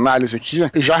segunda análise aqui,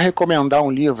 e já recomendar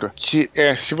um livro que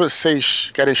se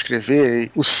vocês querem escrever,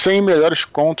 Os 100 Melhores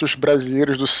Contos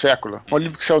Brasileiros do Século. Um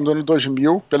livro que saiu no ano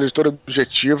 2000, pela editora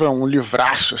Objetiva, um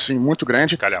livraço, assim, muito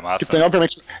grande. Calhamaça. Que tem,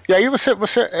 obviamente... E aí você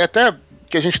até...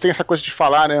 que a gente tem essa coisa de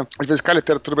falar, né? Às vezes, cara, a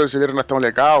literatura brasileira não é tão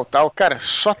legal, tal. Cara,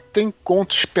 só tem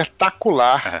conto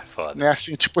espetacular. Foda. Né?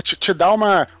 Assim, tipo, te dá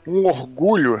um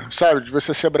orgulho, sabe? De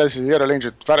você ser brasileiro, além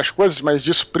de várias coisas, mas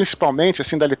disso principalmente,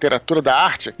 assim, da literatura, da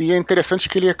arte. E é interessante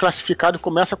que ele é classificado,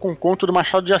 começa com um conto do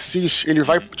Machado de Assis. Ele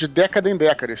vai de década em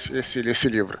década, esse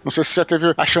livro. Não sei se você já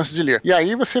teve a chance de ler. E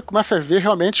aí você começa a ver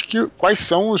realmente quais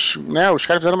são os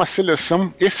caras fizeram uma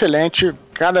seleção excelente.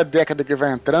 Cada década que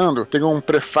vai entrando, tem um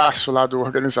prefácio lá do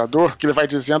organizador que ele vai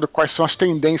dizendo quais são as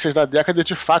tendências da década e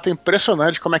de fato é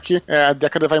impressionante como é que a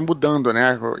década vai mudando,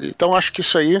 né? Então acho que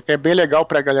isso aí é bem legal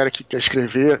pra galera que quer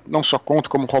escrever, não só conto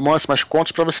como romance, mas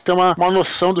contos, pra você ter uma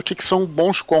noção do que são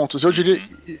bons contos. Eu diria,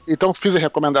 então fiz a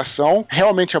recomendação,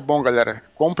 realmente é bom, galera.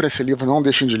 Comprem esse livro, não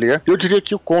deixem de ler. Eu diria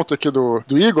que o conto aqui do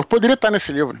Igor poderia estar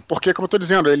nesse livro, porque, como eu tô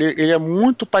dizendo, ele é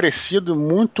muito parecido,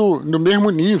 muito no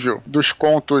mesmo nível dos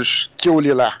contos que eu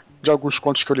li lá, de alguns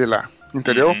contos que eu li lá.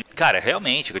 Entendeu? Cara,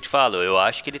 realmente, o que eu te falo, eu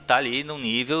acho que ele tá ali num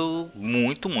nível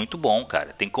muito, muito bom, cara.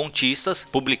 Tem contistas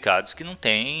publicados que não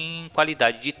tem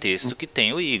qualidade de texto que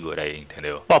tem o Igor aí,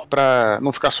 entendeu? Ó, pra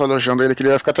não ficar só elogiando ele, que ele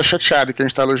vai ficar até chateado que a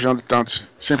gente tá elogiando tanto.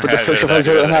 Sem poder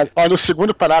fazer nada. Ó, no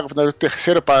segundo parágrafo, no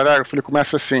terceiro parágrafo, ele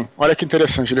começa assim. Olha que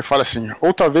interessante, ele fala assim,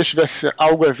 ou talvez tivesse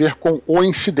algo a ver com o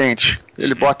incidente.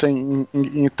 Ele bota em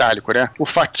itálico, né? O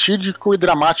fatídico e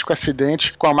dramático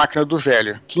acidente com a máquina do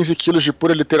velho. 15 quilos de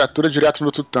pura literatura direto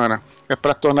no tutano. É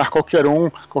pra tornar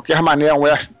qualquer mané um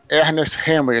Ernest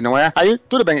Hemingway, não é? Aí,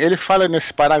 tudo bem, ele fala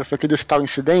nesse parágrafo aqui desse tal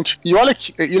incidente, e olha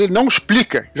que ele não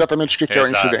explica exatamente o que é o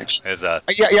incidente. Exato.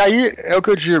 E aí, é o que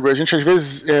eu digo, a gente às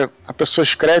vezes, a pessoa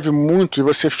escreve muito e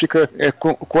você fica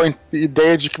com a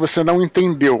ideia de que você não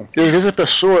entendeu. E às vezes a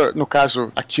pessoa, no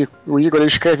caso aqui, o Igor, ele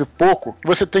escreve pouco,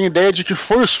 você tem ideia de que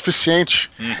foi o suficiente.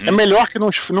 É melhor que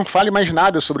não fale mais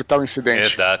nada sobre tal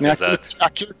incidente. Exato, né? exato.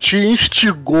 Aquilo te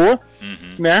instigou,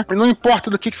 né? E não importa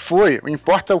do que foi,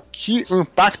 importa o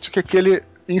impacto que aquele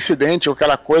incidente ou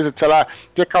aquela coisa, sei lá,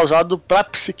 ter causado pra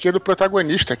psique do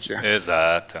protagonista aqui.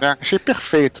 Exato. Né? Achei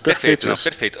perfeito. Perfeito.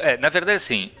 Na verdade,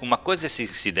 assim, uma coisa desse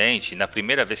incidente, na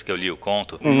primeira vez que eu li o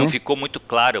conto, não ficou muito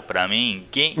claro pra mim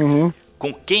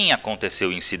com quem aconteceu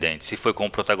o incidente. Se foi com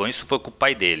o protagonista ou foi com o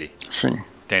pai dele. Sim.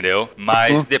 Entendeu?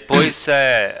 Mas depois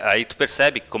aí tu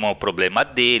percebe como é o problema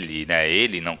dele, né?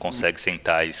 Ele não consegue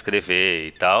sentar e escrever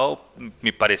e tal.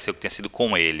 Me pareceu que tenha sido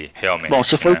com ele, realmente. Bom,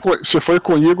 se foi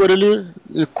com o Igor, ele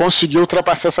conseguiu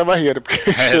ultrapassar essa barreira.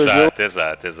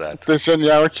 Exato. Tá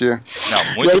genial aqui.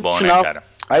 Não, muito aí, bom, final, né,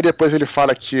 cara? Aí depois ele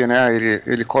fala aqui, né?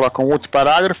 Ele coloca um outro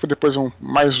parágrafo, depois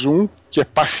mais um, que é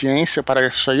paciência,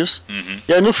 parágrafo só isso.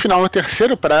 E aí no final, no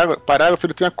terceiro parágrafo,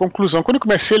 ele tem a conclusão. Quando eu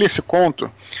comecei a ler esse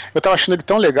conto, eu tava achando ele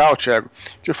tão legal, Thiago,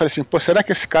 que eu falei assim, pô, será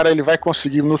que esse cara ele vai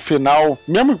conseguir no final,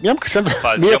 mesmo que sendo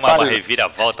fazer uma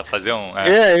reviravolta, fazer um...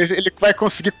 ele vai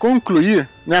conseguir concluir,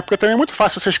 né? Porque também é muito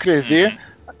fácil você escrever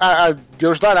a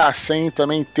Deus dará, sem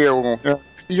também ter um...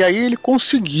 E aí ele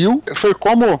conseguiu, foi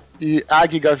como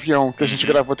Águia e Gavião, que a gente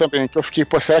gravou também, que eu fiquei,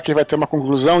 pô, será que ele vai ter uma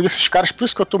conclusão? E esses caras, por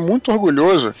isso que eu tô muito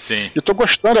orgulhoso. Sim. E tô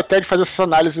gostando até de fazer essas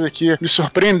análises aqui, me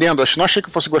surpreendendo. Não achei que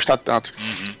eu fosse gostar tanto.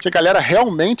 Porque a galera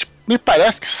realmente me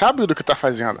parece que sabe do que tá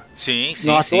fazendo. Sim.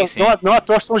 Não à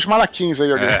toa são os malaquins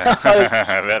aí.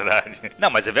 É verdade. Não,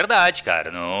 mas é verdade,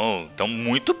 cara. Não, estão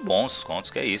muito bons os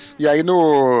contos, que é isso. E aí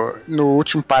no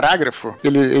último parágrafo,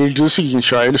 ele diz o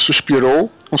seguinte, ó, ele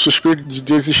suspirou, um suspiro de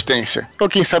desistência, ou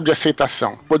quem sabe de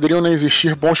aceitação. Poderiam não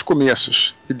existir bons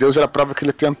começos, e Deus era a prova que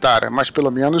ele tentara, mas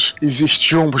pelo menos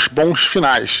existiam os bons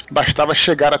finais, bastava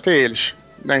chegar até eles.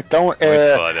 Então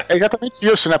é exatamente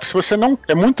isso, né? Porque se você não.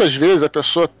 Muitas vezes a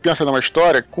pessoa pensa numa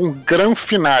história com um grande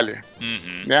finale.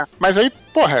 Né? Mas aí,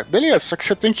 porra, beleza, só que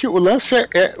você tem que. O lance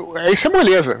isso é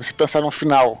moleza, você pensar no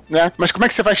final, né? Mas como é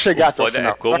que você vai chegar até o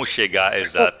final? É como chegar,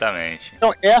 exatamente.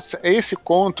 Então, esse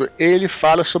conto, ele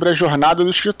fala sobre a jornada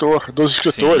do escritor, dos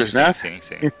escritores, né? Sim.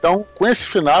 Então, com esse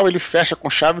final, ele fecha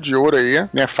com chave de ouro aí,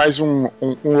 né? Faz um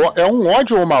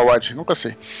ódio ou uma ode, nunca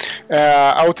sei.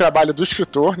 Ao trabalho do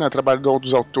escritor, né? Trabalho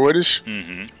dos autores,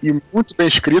 e muito bem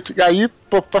escrito. E aí,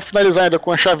 pra finalizar ainda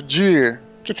com a chave de.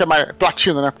 O que é mais?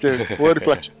 Platina, né? Porque ouro e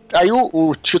platina. Aí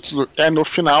o título é no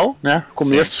final, né?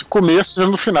 Começo é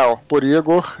no final. Por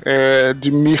Igor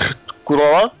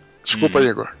Dmirkutska. Desculpa,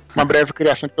 Igor. Uma breve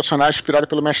criação de personagem inspirada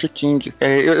pelo Mestre King.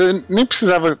 Eu nem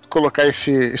precisava colocar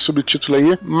esse subtítulo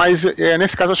aí, mas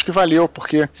nesse caso acho que valeu,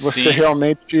 porque você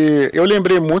realmente... Eu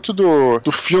lembrei muito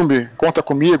do filme Conta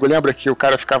Comigo, lembra que o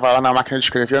cara ficava lá na máquina de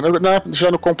escrever, já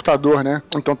no computador, né?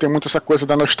 Então tem muito essa coisa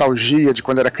da nostalgia de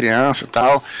quando era criança e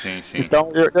tal. Sim.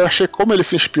 Então eu achei como ele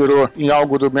se inspirou em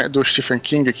algo do Stephen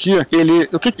King aqui.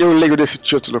 O que eu leio desse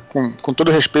título, com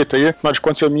todo respeito aí, afinal de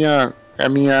contas é a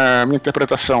minha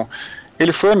interpretação.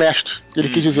 Ele foi honesto. Ele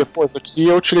quis dizer, pô, isso aqui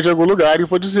eu tirei de algum lugar e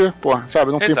vou dizer, pô,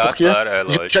 sabe? Não tem porquê. Claro, é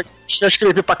lógico. Já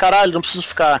escrevi pra caralho, não preciso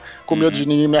ficar com medo de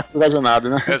ninguém me acusar de nada,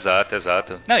 né?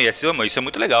 Exato. Não, e isso é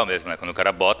muito legal mesmo, né? Quando o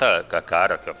cara bota a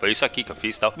cara, foi isso aqui que eu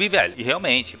fiz e tal. E, velho, e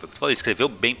realmente, foi o que tu falou, escreveu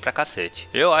bem pra cacete.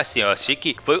 Eu achei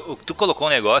que tu colocou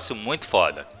um negócio muito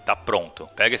foda. Tá pronto.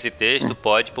 Pega esse texto,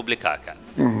 pode publicar, cara.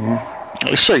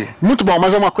 Isso aí. Muito bom,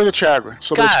 mas é uma coisa, Thiago,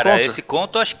 sobre esse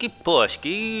conto, acho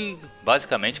que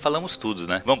basicamente falamos tudo,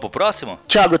 né? Vamos pro próximo?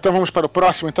 Thiago, então vamos para o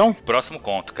próximo, então? Próximo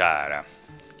conto, cara,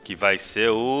 que vai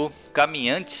ser o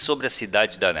Caminhante sobre a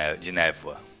Cidade de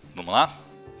Névoa. Vamos lá?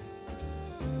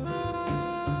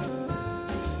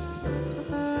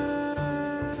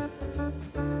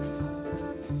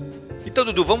 Então,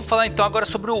 Dudu, vamos falar então agora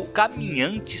sobre o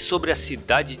Caminhante sobre a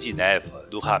Cidade de Névoa,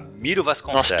 do Ramiro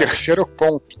Vasconcelos. Nosso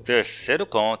terceiro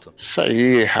conto. Isso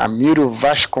aí, Ramiro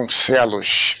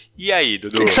Vasconcelos. E aí,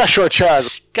 Dudu? O que você achou, Thiago?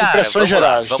 Cara, impressões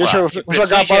gerais. Deixa eu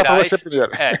jogar a bola pra você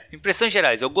primeiro. Impressões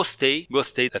gerais. Eu gostei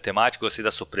da temática, gostei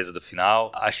da surpresa do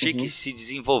final. Achei que se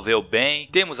desenvolveu bem.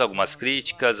 Temos algumas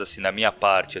críticas, assim, na minha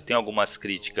parte. Eu tenho algumas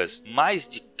críticas mais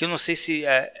de que eu não sei se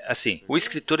é assim. O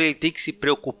escritor ele tem que se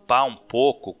preocupar um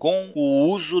pouco com o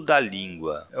uso da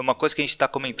língua. É uma coisa que a gente está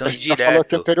comentando direto. Já falou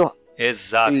aqui anterior.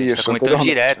 Exato, a gente está comentando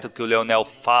direto que o Leonel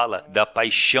fala da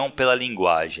paixão pela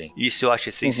linguagem. Isso eu acho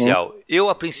essencial. Eu,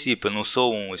 a princípio, eu não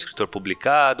sou um escritor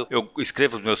publicado, eu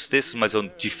escrevo os meus textos, mas eu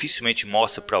dificilmente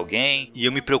mostro para alguém, e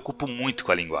eu me preocupo muito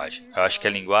com a linguagem. Eu acho que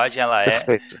a linguagem, ela é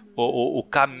o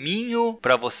caminho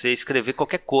para você escrever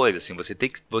qualquer coisa, assim,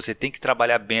 você tem que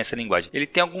trabalhar bem essa linguagem. Ele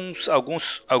tem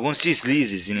alguns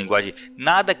deslizes em linguagem,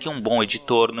 nada que um bom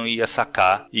editor não ia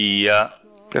sacar, ia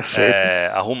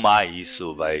arrumar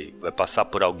isso, vai passar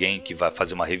por alguém que vai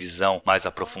fazer uma revisão mais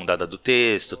aprofundada do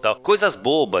texto, tal. Coisas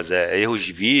bobas, erros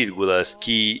de vírgulas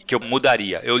que eu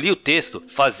mudaria. Eu li o texto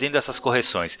fazendo essas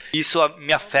correções. Isso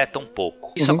me afeta um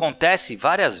pouco. Isso acontece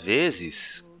várias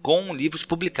vezes com livros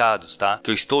publicados, tá? Que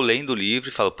eu estou lendo o livro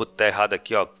e falo, puta, tá errado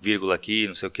aqui, ó, vírgula aqui,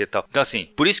 não sei o que e tal. Então, assim,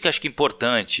 por isso que eu acho que é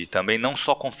importante também não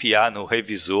só confiar no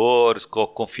revisor,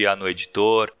 confiar no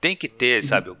editor. Tem que ter,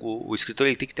 sabe, o escritor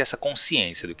ele tem que ter essa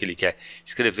consciência do que ele quer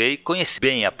escrever e conhecer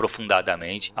bem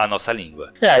aprofundadamente a nossa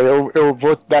língua. Eu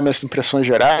vou dar minhas impressões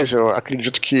gerais. Eu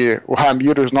acredito que o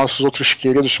Ramiro e os nossos outros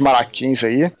queridos malaquins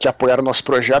aí, que apoiaram o nosso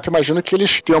projeto, imagino que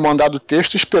eles tenham mandado o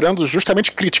texto esperando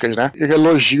justamente críticas, né?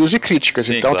 Elogios e críticas.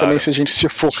 Sim, então, claro. Também se a gente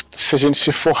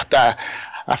se furtar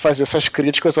a fazer essas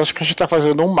críticas, eu acho que a gente está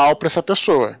fazendo um mal para essa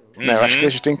pessoa. Né? Eu acho que a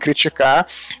gente tem que criticar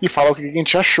e falar o que a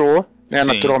gente achou, né?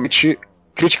 Naturalmente,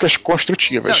 críticas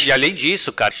construtivas. Não, e além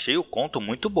disso, cara, achei o conto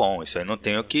muito bom. Isso aí não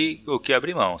tem o que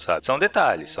abrir mão, sabe? São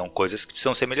detalhes, são coisas que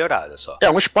precisam ser melhoradas só.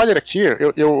 Um spoiler aqui,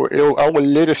 eu ao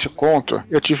ler esse conto,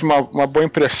 eu tive uma boa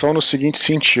impressão no seguinte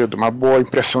sentido, uma boa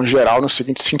impressão geral no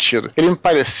seguinte sentido. Ele me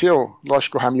pareceu,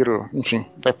 lógico que o Ramiro, enfim,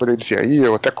 vai poder dizer aí,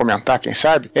 ou até comentar, quem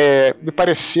sabe, me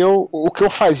pareceu o que eu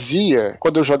fazia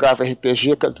quando eu jogava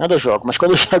RPG, nada jogo, mas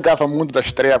quando eu jogava Mundo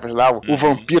das Trevas lá, o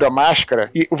Vampiro à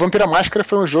Máscara, e o Vampiro à Máscara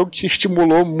foi um jogo que estimulou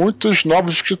estimulou muitos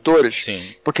novos escritores. Sim.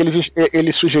 Porque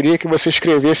ele sugeria que você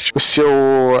escrevesse o seu,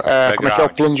 como é que é, o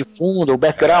plano de fundo, o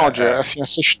background, assim, a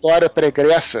sua história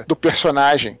pregressa do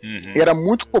personagem. E era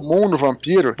muito comum no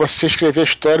vampiro você escrever a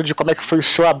história de como é que foi o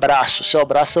seu abraço. O seu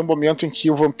abraço é o momento em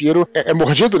que o vampiro é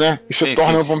mordido, né? E se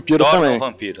torna um vampiro também.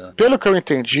 Vampiro, né? Pelo que eu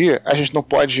entendi, a gente não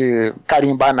pode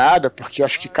carimbar nada, porque eu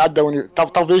acho que cada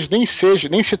talvez nem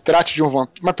se trate de um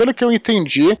vampiro, mas pelo que eu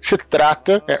entendi, se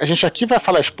trata, a gente aqui vai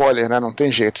falar spoiler, né? Não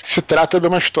tem jeito. Se trata de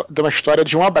uma história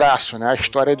de um abraço, né? A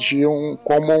história de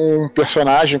como um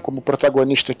personagem, como o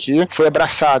protagonista aqui, foi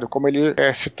abraçado, como ele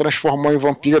se transformou em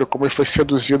vampiro, como ele foi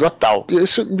seduzido a tal. E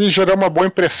isso me gerou uma boa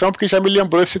impressão, porque já me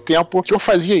lembrou esse tempo que eu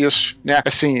fazia isso, né?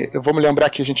 Assim, eu vou me lembrar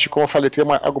que a gente, como eu falei, tem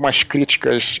algumas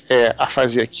críticas a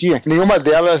fazer aqui. Nenhuma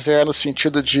delas é no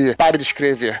sentido de pare de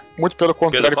escrever. Muito pelo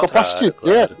contrário. O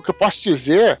que eu posso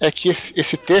dizer é que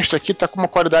esse texto aqui está com uma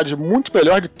qualidade muito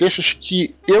melhor de textos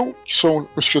que eu, que sou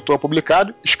um escritor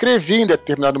publicado, escrevi em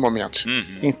determinado momento.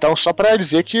 Então, só para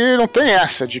dizer que não tem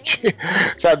essa de que,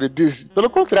 sabe, pelo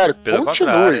contrário,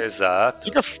 continue. Exato.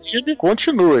 Fica firme,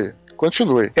 continue.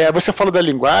 Você falou da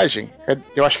linguagem,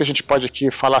 eu acho que a gente pode aqui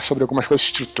falar sobre algumas coisas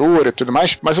de estrutura e tudo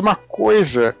mais, mas uma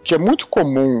coisa que é muito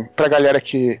comum pra galera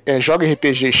que joga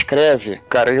RPG e escreve,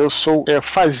 cara, eu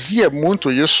fazia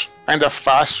muito isso, ainda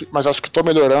faço, mas acho que estou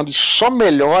melhorando e só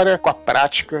melhora com a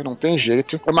prática, não tem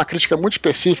jeito. É uma crítica muito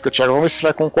específica, Thiago, vamos ver se você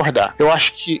vai concordar. Eu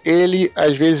acho que ele,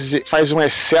 às vezes, faz um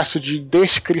excesso de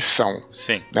descrição.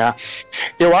 Sim. Né?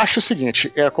 Eu acho o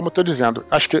seguinte, como eu estou dizendo,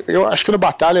 acho que no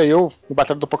Batalha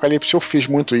do Apocalipse, eu fiz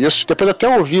muito isso. Depois até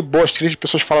ouvi boas críticas de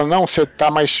pessoas falando, não, você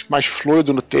tá mais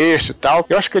fluido no texto e tal.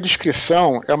 Eu acho que a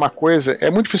descrição é uma coisa,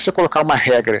 é muito difícil você colocar uma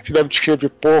regra. Você deve descrever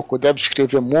pouco, deve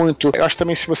descrever muito. Eu acho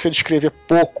também se você descrever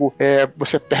pouco,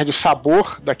 você perde o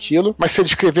sabor daquilo, mas se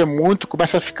descrever muito,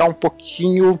 começa a ficar um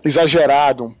pouquinho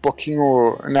exagerado, um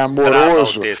pouquinho amoroso.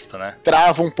 Trava o texto, né?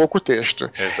 Trava um pouco o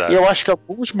texto. Exato. E eu acho que em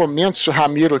alguns momentos o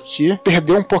Ramiro aqui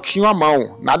perdeu um pouquinho a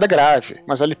mão. Nada grave,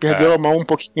 mas ele perdeu a mão um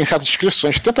pouquinho em certas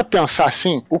descrições. Tenta pensar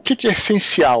assim, o que é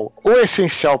essencial? Ou é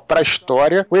essencial para a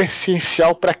história, ou é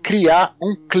essencial para criar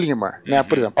um clima, né?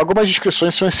 Por exemplo, algumas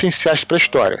descrições são essenciais para a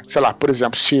história. Sei lá, por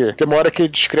exemplo, se tem uma hora que ele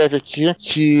descreve aqui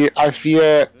que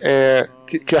havia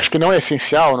que acho que não é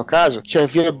essencial, no caso, que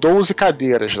havia 12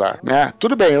 cadeiras lá, né?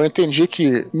 Tudo bem, eu entendi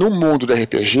que no mundo do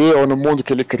RPG, ou no mundo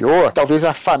que ele criou, talvez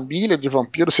a família de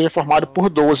vampiros seja formada por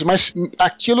 12, mas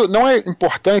aquilo não é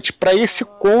importante para esse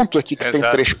conto aqui que tem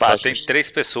 3 páginas. Só tem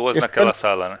 3 pessoas naquela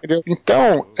sala, né? Entendeu?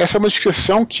 Então, essa é uma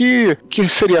descrição que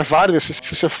seria válida se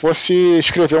você fosse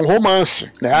escrever um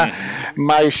romance, né?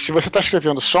 Mas se você está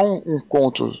escrevendo só um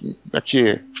conto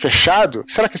aqui fechado,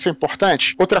 será que isso é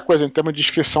importante? Outra coisa, em termos de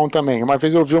descrição também, uma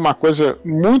vez eu vi uma coisa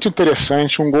muito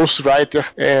interessante, um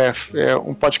ghostwriter,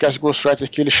 um podcast de ghostwriter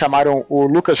que eles chamaram o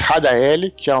Lucas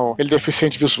Radaeli, que ele é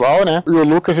deficiente visual, né? E o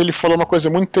Lucas, ele falou uma coisa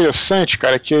muito interessante,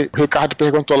 cara, que o Ricardo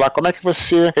perguntou lá, como é que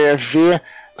você vê...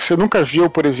 Você nunca viu,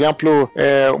 por exemplo,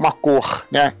 uma cor,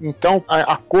 né? Então,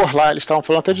 a cor lá, eles estavam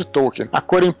falando até de Tolkien. A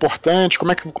cor é importante,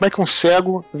 como é que um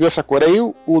cego vê essa cor? Aí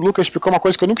o Lucas explicou uma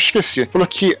coisa que eu nunca esqueci. Falou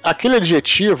que aquele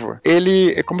adjetivo,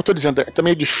 ele, como eu tô dizendo, é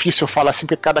também difícil falar assim,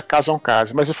 porque cada caso é um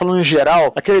caso. Mas eu falando em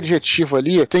geral, aquele adjetivo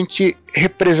ali tem que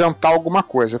representar alguma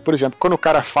coisa. Por exemplo, quando o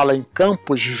cara fala em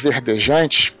campos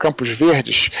verdejantes, campos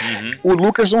verdes, o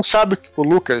Lucas não sabe, o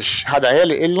Lucas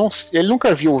Radaeli, ele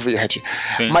nunca viu o verde.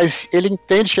 Sim. Mas ele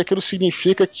entende que aquilo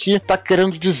significa que está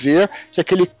querendo dizer que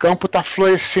aquele campo está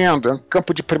florescendo, é um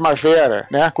campo de primavera,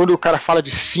 né? Quando o cara fala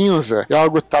de cinza, é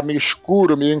algo que está meio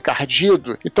escuro, meio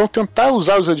encardido. Então, tentar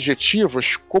usar os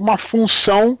adjetivos como uma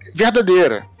função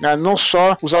verdadeira, né? Não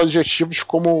só usar os adjetivos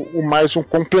como mais um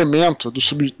complemento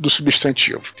do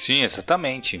substantivo. Sim,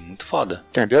 exatamente. Muito foda.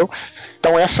 Entendeu?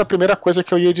 Então, essa é a primeira coisa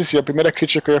que eu ia dizer. A primeira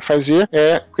crítica que eu ia fazer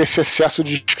é esse excesso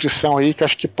de descrição aí, que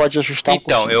acho que pode ajustar um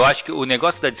pouquinho. Então, eu acho que o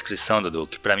negócio da descrição, Dudu,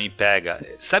 que pra mim pega...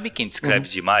 Sabe quem descreve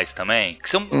demais também? Que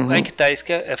são... É que tá, isso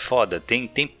que é foda. Tem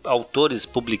autores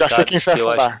publicados... Já sei quem você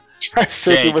vai falar.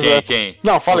 Quem?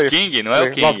 Não, fala aí. O King, não é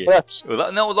o King?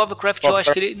 Não, o Lovecraft, eu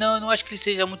acho que ele... Não, eu não acho que ele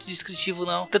seja muito descritivo,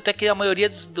 não. Tanto é que a maioria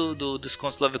dos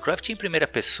contos do Lovecraft é em primeira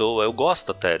pessoa. Eu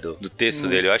gosto até do texto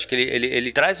dele. Eu acho que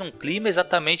ele traz um clima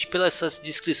exatamente pelas essas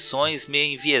descrições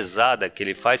meio enviesadas que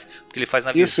ele faz, porque ele faz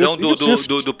na visão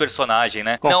do personagem,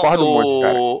 né? Concordo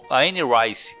muito, a Anne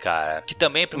Rice, cara, que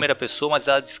também é primeira pessoa, mas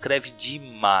ela descreve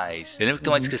demais. Eu lembro que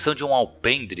tem uma descrição de um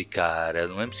alpendre, cara. Eu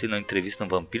não lembro se na entrevista no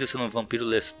Vampiro ou se no Vampiro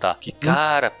Lestat. Que,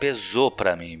 cara, pesou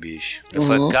pra mim, bicho. Eu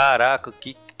falei, caraca,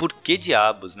 por que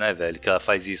diabos, né, velho, que ela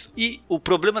faz isso? E o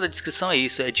problema da descrição é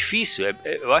isso, é difícil.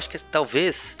 Eu acho que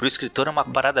talvez pro escritor é uma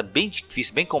parada bem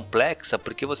difícil, bem complexa,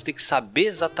 porque você tem que saber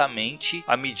exatamente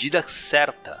a medida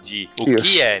certa de o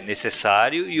que é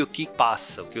necessário e o que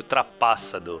passa, o que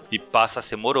ultrapassa e passa a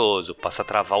ser moroso, passa a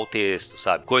travar o texto,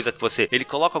 sabe? Coisa que ele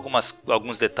coloca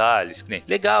alguns detalhes, que nem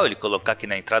legal ele colocar que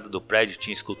na entrada do prédio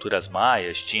tinha esculturas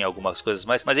maias, tinha algumas coisas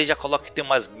mais, mas ele já coloca que tem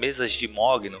umas mesas de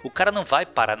mogno. O cara não vai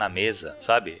parar na mesa,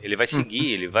 sabe? Ele vai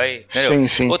seguir, ele vai...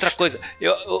 Sim. Outra coisa,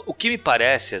 o que me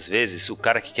parece, às vezes, o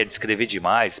cara que quer descrever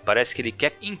demais, parece que ele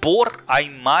quer impor a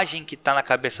imagem que tá na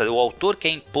cabeça dele. O autor quer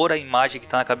impor a imagem que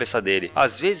tá na cabeça dele.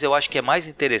 Às vezes eu acho que é mais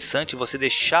interessante você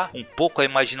deixar um pouco a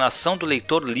imaginação do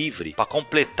leitor livre para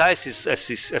completar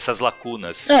essas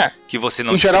lacunas que você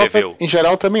não descreveu. Em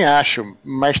geral também acho,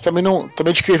 mas também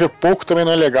descrever pouco também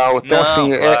não é legal. Então, não,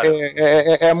 assim, claro.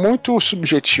 é muito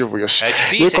subjetivo isso. É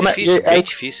difícil, bem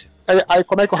difícil. Aí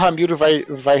como é que o Ramiro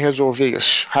vai resolver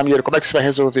isso? Ramiro, como é que você vai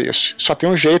resolver isso? Só tem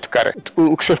um jeito, cara.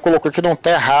 O que você colocou aqui não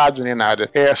tá errado nem nada.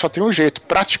 Só tem um jeito,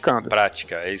 praticando.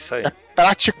 Prática, é isso aí.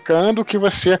 Praticando o que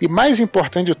você... E mais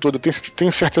importante de tudo,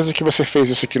 tenho certeza que você fez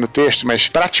isso aqui no texto, mas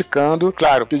praticando,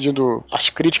 claro, pedindo as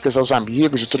críticas aos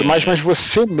amigos e tudo mais, mas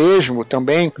você mesmo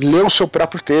também lê o seu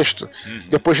próprio texto.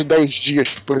 Depois de 10 dias,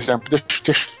 por exemplo, deixa o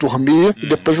texto dormir e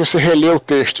depois você relê o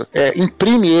texto.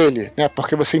 Imprime ele, né?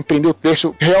 Porque você imprimiu o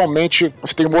texto, realmente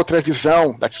você tem uma outra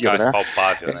visão daquilo, né?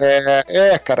 Palpável,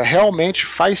 né? Cara, realmente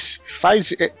faz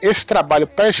esse trabalho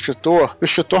para escritor. O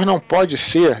escritor não pode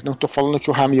ser, não tô falando que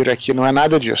o Ramiro aqui não é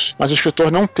nada disso, mas o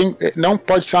escritor não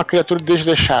pode ser uma criatura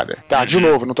desleixada. Tá, de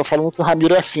novo, não tô falando que o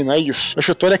Ramiro é assim, não é isso. O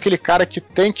escritor é aquele cara que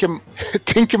tem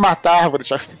que matar a árvore,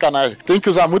 sacanagem. Tem que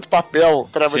usar muito papel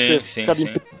pra você, sabe,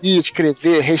 imprimir,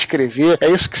 escrever, reescrever. É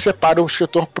isso que separa o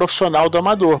escritor profissional do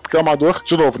amador, porque o amador,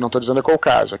 de novo, não tô dizendo qual é o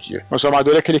caso aqui, mas o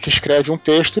amador é aquele que escreve um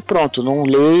texto e pronto, não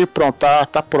lê, pronto,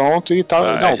 tá pronto e tal.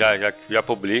 Já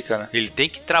publica, né? Ele tem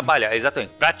que trabalhar,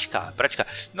 exatamente, praticar.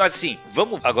 Mas assim,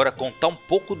 vamos agora contar um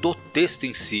pouco do texto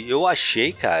em si. Eu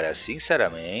achei, cara,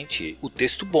 sinceramente, o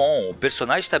texto bom, o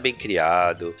personagem tá bem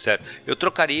criado, certo? Eu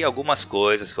trocaria algumas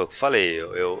coisas, foi o que eu falei,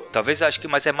 eu talvez acho que,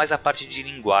 mas é mais a parte de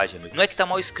linguagem. Não é que tá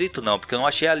mal escrito não, porque eu não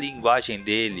achei a linguagem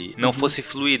dele não fosse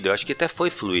fluida, eu acho que até foi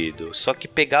fluido, só que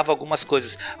pegava algumas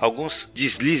coisas, alguns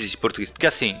deslizes de português, porque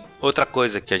assim, outra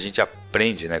coisa que a gente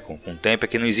aprende, né, com o tempo é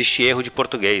que não existe erro de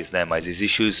português, né, mas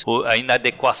existe a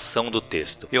inadequação do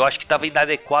texto. Eu acho que estava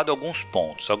inadequado alguns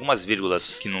pontos, algumas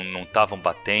vírgulas que não estavam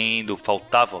batendo,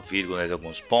 faltavam vírgulas em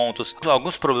alguns pontos,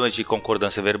 alguns problemas de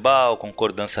concordância verbal,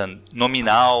 concordância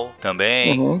nominal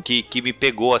também, que me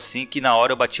pegou assim, que na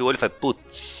hora eu bati o olho e falei,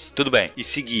 putz, tudo bem, e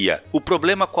seguia. O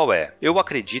problema qual é? Eu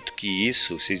acredito que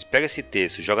isso, se pega esse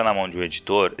texto, joga na mão de um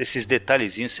editor, esses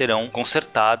detalhezinhos serão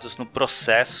consertados no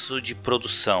processo de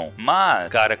produção. Mas,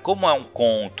 cara, como é um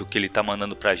conto que ele tá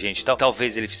mandando pra gente e tal,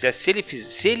 talvez ele fizesse,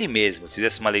 se ele mesmo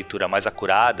fizesse uma leitura mais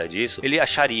acurada disso, ele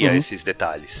acharia esses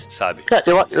detalhes, sabe?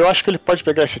 Eu acho que ele pode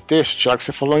pegar esse texto, Thiago,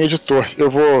 você falou em editor, eu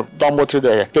vou dar uma outra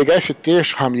ideia. Pegar esse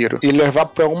texto, Ramiro, e levar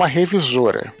pra uma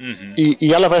revisora.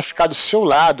 E ela vai ficar do seu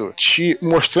lado te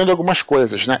mostrando algumas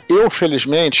coisas, né? Eu,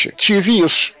 felizmente, tive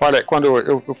isso. Olha, quando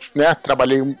eu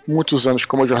trabalhei muitos anos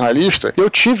como jornalista, eu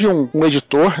tive um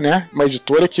editor, né? Uma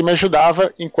editora que me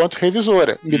ajudava enquanto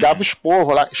revisora. Me dava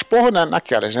esporro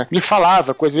naquelas, né? Me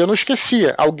falava coisa e eu não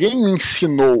esquecia. Alguém me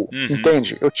ensinou,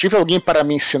 entende? Eu tive alguém para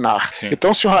me ensinar. Sim.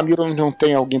 Então, se o Ramiro não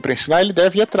tem alguém para ensinar, ele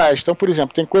deve ir atrás. Então, por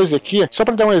exemplo, tem coisa aqui, só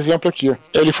para dar um exemplo aqui,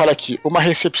 ele fala aqui, uma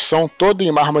recepção toda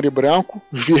em mármore branco,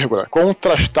 vírgula,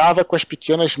 contrastava com as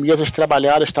pequenas mesas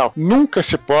trabalhadas e tal. Nunca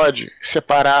se pode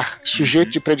separar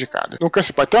sujeito de predicado. Nunca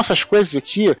se pode. Então, essas coisas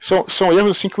aqui são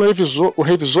erros assim que o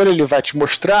revisor ele vai te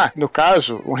mostrar, no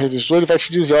caso, um revisor ele vai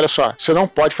te dizer, olha só, você não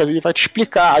pode fazer, ele vai te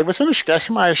explicar, aí você não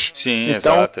esquece mais. Sim,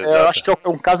 então, exato. Eu acho que é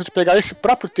um caso de pegar esse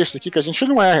próprio texto aqui, que a gente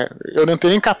eu não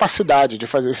tenho nem capacidade de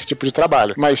fazer esse tipo de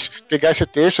trabalho, mas pegar esse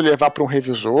texto, levar para um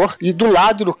revisor e do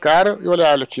lado do cara, e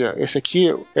olha aqui, ó, esse aqui,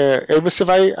 aí você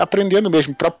vai aprendendo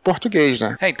mesmo, próprio português,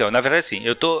 né? Então, na verdade assim,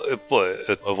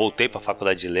 eu voltei pra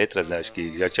faculdade de letras, né, acho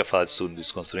que já tinha falado disso no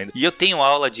Desconstruindo, e eu tenho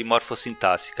aula de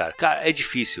morfossintaxe, cara. Cara, é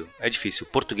difícil, o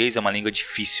português é uma língua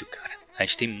difícil, cara. A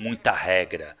gente tem muita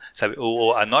regra, sabe?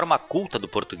 A norma culta do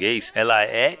português, ela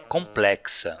é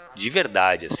complexa, de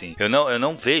verdade, assim. Eu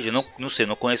não vejo, não sei,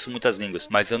 não conheço muitas línguas,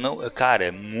 mas cara, é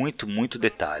muito, muito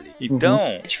detalhe.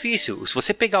 Então, é difícil. Se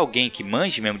você pegar alguém que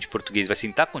manje mesmo de português, vai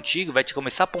sentar contigo, vai te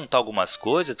começar a apontar algumas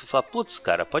coisas, tu fala, putz,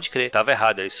 cara, pode crer, tava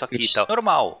errado, é isso aqui e tal.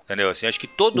 Normal, entendeu? Assim, acho que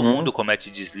todo mundo comete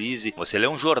deslize. Você lê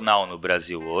um jornal no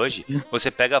Brasil hoje,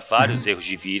 você pega vários erros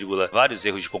de vírgula, vários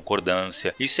erros de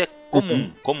concordância. Isso é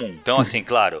comum. Então, assim,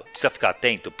 claro, precisa ficar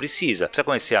atento? Precisa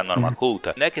conhecer a norma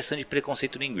culta. Não é questão de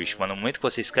preconceito linguístico, mas no momento que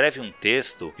você escreve um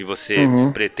texto e você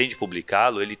pretende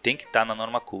publicá-lo, ele tem que estar na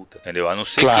norma culta, entendeu? A não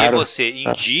ser que você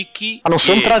indique... A não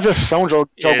ser uma travessão de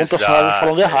algum personagem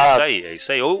falando errado. É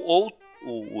isso aí. Ou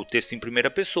o texto em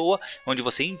primeira pessoa, onde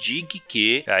você indique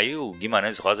que... Aí o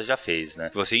Guimarães Rosa já fez,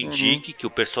 né? Você indique que o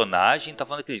personagem tá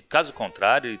falando aquilo. Caso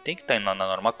contrário, ele tem que estar na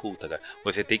norma culta, cara.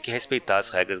 Você tem que respeitar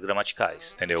as regras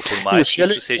gramaticais, entendeu? Por mais que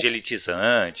isso seja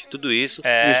elitizante, tudo isso.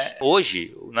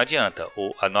 Hoje, não adianta.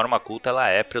 A norma culta, ela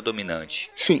é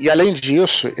predominante. Sim, e além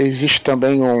disso, existe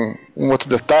também um outro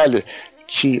detalhe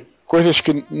que... Coisas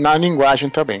que, na linguagem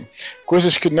também,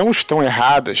 coisas que não estão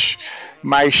erradas,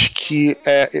 mas que,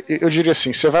 eu diria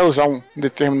assim, você vai usar uma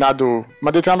determinada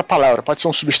palavra, pode ser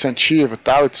um substantivo,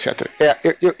 tal, etc.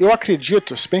 Eu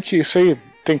acredito, se bem que isso aí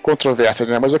tem controvérsia,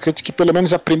 né? Mas eu acredito que pelo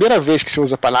menos a primeira vez que você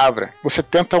usa a palavra, você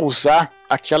tenta usar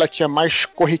aquela que é mais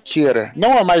corriqueira,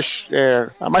 não a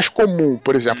mais comum,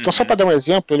 por exemplo. Então, só para dar um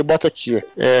exemplo, ele bota aqui,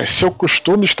 seu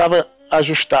costume estava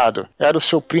ajustado. Era o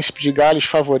seu príncipe de Gales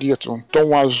favorito, um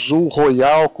tom azul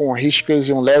royal com riscas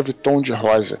e um leve tom de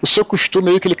rosa. O seu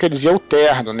costume aí que ele quer dizer é o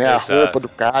terno, né? Exato. A roupa do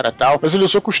cara e tal. Mas ele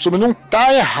usou costume, não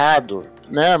tá errado,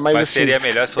 né? Mas assim, seria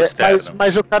melhor se fosse terno.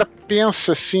 Mas o cara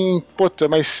pensa assim, puta,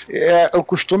 mas o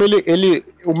costume,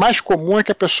 o mais comum é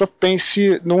que a pessoa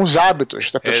pense nos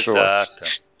hábitos da pessoa.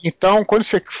 Exato. Então, quando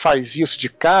você faz isso de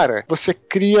cara, você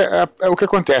cria... o que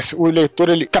acontece? O leitor,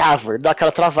 ele trava, ele dá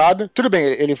aquela travada, tudo bem,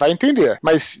 ele vai entender,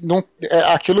 mas não,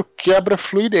 aquilo quebra a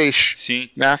fluidez.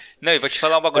 Sim. Né? Não, e vou te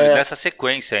falar um bagulho, nessa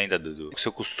sequência ainda, Dudu. O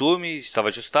seu costume estava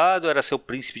ajustado, era seu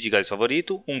príncipe de Gales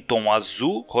favorito, um tom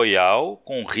azul royal,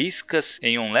 com riscas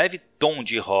em um leve tom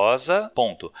de rosa,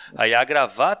 ponto. Aí a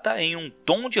gravata em um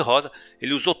tom de rosa.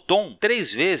 Ele usou tom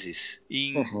 3 vezes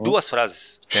em 2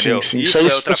 frases. Entendeu? Sim. Isso aí,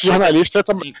 se fosse jornalista,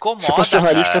 incomoda, se fosse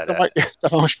jornalista, cara.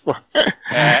 Vamos pôr.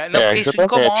 Isso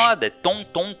incomoda. É tom,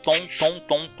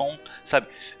 sabe?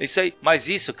 Isso aí. Mas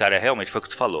isso, cara, realmente foi o que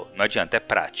tu falou. Não adianta, é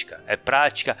prática.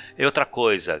 É outra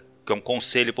coisa. Que é um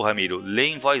conselho pro Ramiro, lê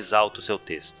em voz alta o seu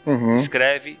texto.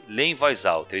 Escreve, lê em voz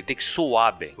alta. Ele tem que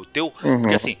soar bem.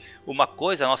 Porque assim, uma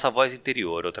coisa é a nossa voz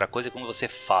interior, outra coisa é quando você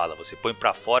fala, você põe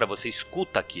pra fora, você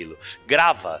escuta aquilo.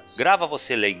 Grava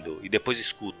você lendo e depois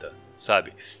escuta,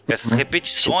 sabe? Essas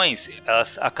repetições,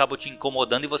 elas acabam te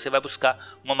incomodando e você vai buscar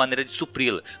uma maneira de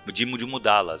supri-las, de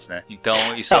mudá-las, né?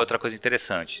 Então isso é outra coisa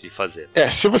interessante de fazer.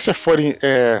 Se você for,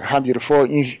 Ramiro,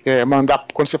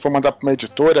 quando você for mandar para uma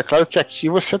editora, é claro que aqui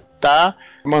você tá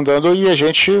mandando e a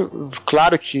gente,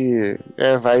 claro que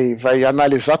vai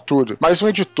analisar tudo. Mas um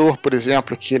editor, por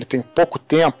exemplo, que ele tem pouco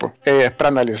tempo para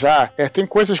analisar, tem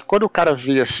coisas que quando o cara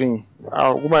vê assim,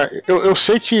 eu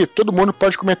sei que todo mundo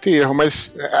pode cometer erro,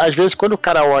 mas às vezes quando o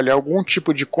cara olha algum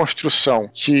tipo de construção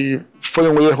que foi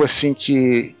um erro assim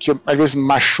que às vezes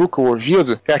machuca o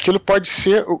ouvido, aquilo pode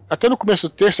ser, até no começo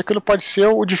do texto, aquilo pode ser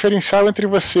o diferencial entre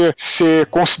você ser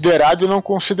considerado e não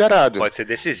considerado. Pode ser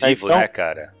decisivo, então, né,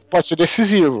 cara? Pode ser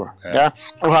decisivo, né?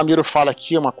 O Ramiro fala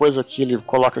aqui uma coisa que ele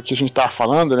coloca aqui, a gente estava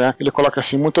falando, né? Ele coloca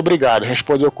assim, muito obrigado,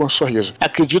 respondeu com um sorriso.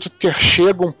 Acredito ter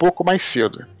chego um pouco mais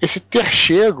cedo. Esse ter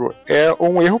chego é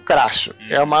um erro crasso,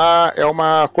 é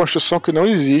uma construção que não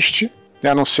existe.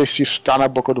 Não sei se isso está na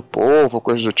boca do povo ou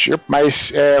coisa do tipo,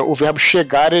 mas o verbo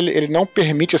chegar, ele não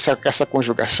permite essa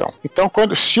conjugação. Então,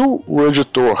 se o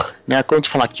editor, né, quando a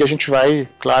gente fala aqui, a gente vai,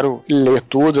 claro, ler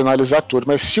tudo, analisar tudo,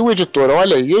 mas se o editor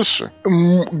olha isso,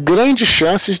 grandes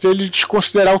chances dele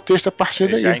desconsiderar o texto a partir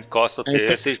daí. Já encosta o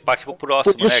texto e parte pro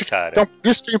próximo, né, cara? Então, por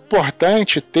isso que é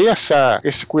importante ter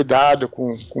esse cuidado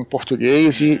com o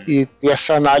português e ter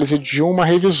essa análise de uma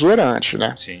revisora antes,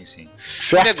 né? Sim.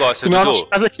 Certo? O negócio, não, Dudu.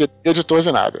 Faz aqui, editor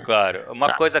de nada. Claro,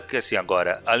 uma coisa que assim,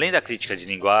 agora, além da crítica de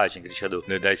linguagem, crítica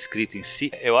da escrita em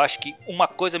si, eu acho que uma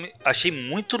coisa, achei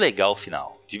muito legal o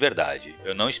final, de verdade,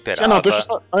 eu não esperava.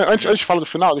 Antes de falar do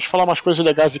final, deixa eu falar umas coisas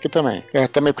legais aqui também.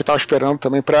 Também porque eu tava esperando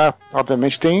também pra,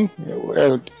 obviamente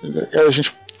a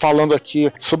gente falando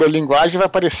aqui sobre a linguagem, vai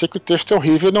parecer que o texto é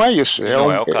horrível, não é isso.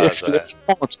 Não é o caso,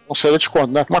 um excelente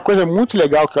ponto, né? Uma coisa muito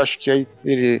legal que eu acho que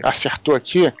ele acertou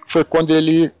aqui foi quando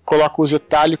ele coloca os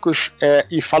itálicos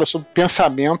e fala sobre o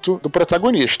pensamento do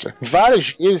protagonista. Várias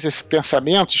vezes esses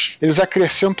pensamentos, eles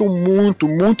acrescentam muito,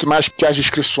 muito mais que as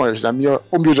descrições, na minha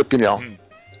humilde opinião.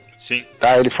 Sim.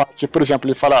 Tá, ele fala que, por exemplo,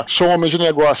 ele fala, sou um homem de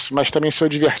negócio, mas também sou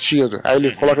divertido. Aí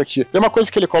ele coloca aqui. Tem uma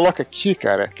coisa que ele coloca aqui,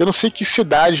 cara, que eu não sei que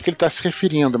cidade que ele tá se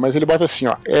referindo, mas ele bota assim,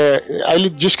 ó. Aí ele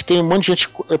diz que tem um monte de gente,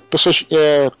 pessoas,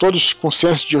 todos com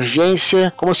senso de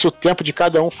urgência, como se o tempo de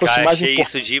cada um fosse mais importante.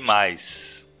 Achei isso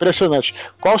demais. impressionante.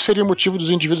 Qual seria o motivo dos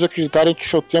indivíduos acreditarem que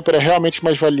seu tempo era realmente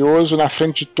mais valioso na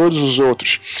frente de todos os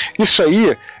outros? Isso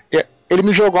aí, ele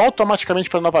me jogou automaticamente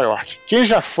para Nova York. Quem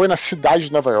já foi na cidade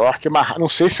de Nova York, não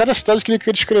sei se era a cidade que ele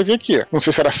queria descrever aqui, não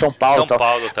sei se era São Paulo. São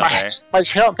Paulo também.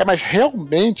 Mas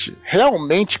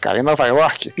realmente, cara, em Nova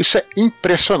York, isso é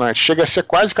impressionante. Chega a ser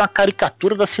quase que uma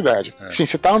caricatura da cidade. Sim,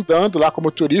 você tá andando lá como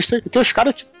turista e tem os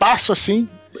caras que passam assim.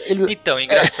 Então,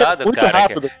 engraçado, muito cara,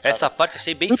 rápido, cara. Essa parte eu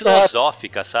achei bem muito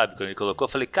filosófica, sabe? Quando ele colocou, eu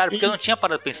falei, cara, Sim. porque eu não tinha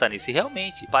parado de pensar nisso. E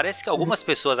realmente, parece que algumas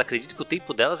pessoas acreditam que o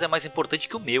tempo delas é mais importante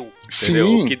que o meu. Entendeu?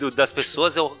 Sim. Que das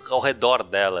pessoas ao redor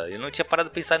dela. Eu não tinha parado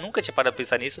de pensar, nunca tinha parado de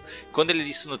pensar nisso. Quando ele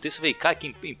disse isso no texto, eu falei, cara,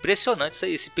 que impressionante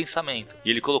esse pensamento. E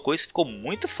ele colocou isso, ficou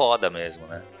muito foda mesmo,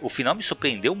 né? O final me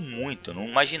surpreendeu muito. Eu não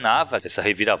imaginava essa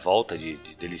reviravolta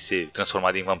dele ser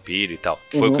transformado em vampiro e tal.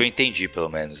 Que foi o que eu entendi, pelo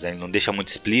menos, né? Ele não deixa muito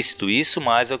explícito isso,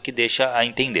 mas é o que deixa a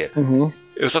entender.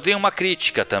 Eu só tenho uma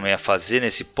crítica também a fazer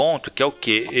nesse ponto, que é o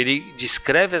quê? Ele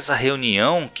descreve essa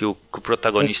reunião que o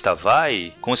protagonista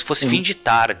vai como se fosse fim de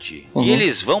tarde. E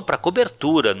eles vão pra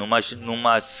cobertura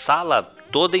numa sala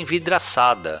toda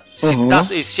envidraçada.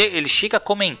 Ele chega a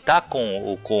comentar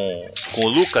com o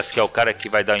Lucas, que é o cara que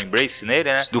vai dar um embrace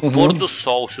nele, né? Do pôr do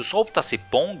sol. Se o sol tá se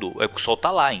pondo, é que o sol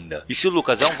tá lá ainda. E se o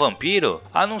Lucas é um vampiro,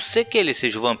 a não ser que ele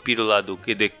seja o vampiro lá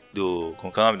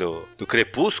como que é o nome? Do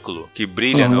crepúsculo, que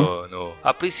brilha no...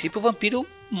 A princípio o vampiro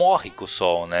morre com o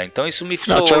sol, né? Então isso me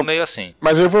soou meio assim.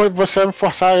 Mas você vai me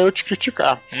forçar eu te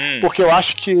criticar. Porque eu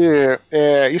acho que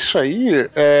isso aí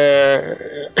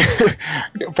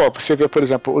Pô, você vê, por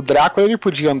exemplo, o Drácula, ele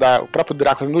podia andar, o próprio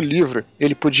Drácula no livro,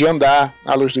 ele podia andar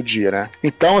à luz do dia, né?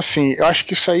 Então, assim, eu acho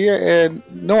que isso aí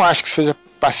não acho que seja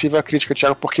passiva a crítica,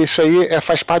 Thiago, porque isso aí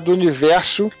faz parte do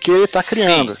universo que ele tá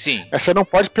criando. Sim. Você não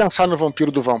pode pensar no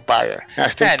vampiro do Vampire.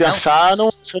 Você tem que pensar,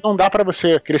 não dá pra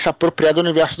você querer se apropriar do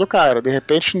universo do cara. De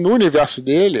repente, no universo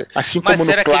dele, assim como no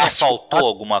clássico... Mas será que faltou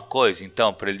alguma coisa,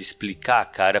 então, pra ele explicar,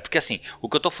 cara? Porque, assim, o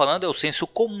que eu tô falando é o senso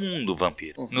comum do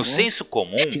vampiro. No senso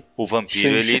comum, o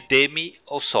vampiro, ele teme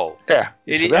o sol.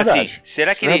 Isso é verdade. Assim,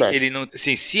 será que ele não...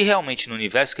 Assim, se realmente no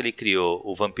universo que ele criou,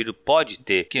 o vampiro pode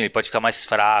ter... Que ele pode ficar mais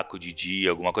fraco de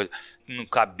dia, alguma coisa, não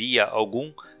cabia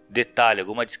algum detalhe,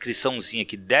 alguma descriçãozinha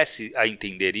que desse a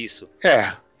entender isso?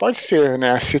 Pode ser,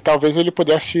 né? Se talvez ele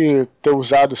pudesse ter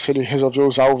usado, se ele resolveu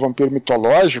usar o vampiro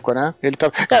mitológico, né?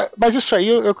 Mas isso aí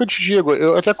é o que eu te digo,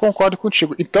 eu até concordo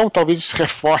contigo. Então talvez isso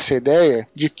reforce a ideia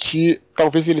de que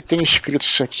talvez ele tenha escrito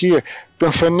isso aqui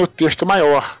pensando no texto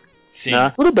maior. Sim.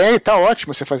 Né? Tudo bem, tá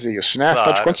ótimo você fazer isso, né?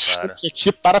 Afinal de contas, estamos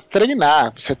aqui para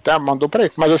treinar. Você mandou para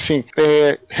ele. Mas assim,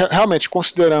 realmente,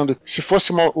 considerando, se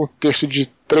fosse um texto de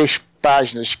 3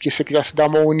 páginas, que você quisesse dar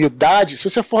uma unidade, se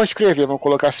você for escrever, vamos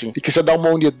colocar assim, e quiser dar uma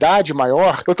unidade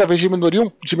maior, eu talvez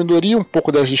diminuiria um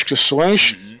pouco das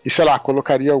descrições e, sei lá,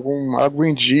 colocaria algum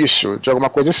indício de alguma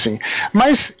coisa assim.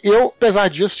 Mas apesar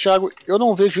disso, Thiago, eu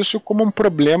não vejo isso como um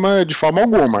problema de forma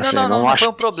alguma. Não foi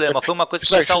um problema, foi uma coisa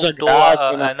que me saltou.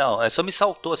 Só me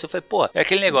saltou. Assim, eu falei, pô, é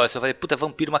aquele negócio. Eu falei, puta, é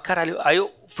vampiro, mas caralho. Aí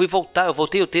eu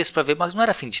voltei o texto pra ver, mas não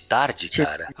era fim de tarde,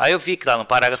 cara. Aí eu vi que lá no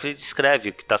parágrafo ele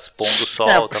descreve que tá se pondo o sol.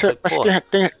 Mas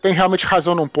tem realmente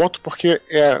razão num ponto, porque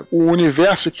o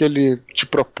universo que ele te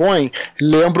propõe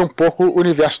lembra um pouco o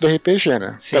universo do RPG,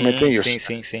 né? Também tem isso.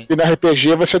 Sim. E no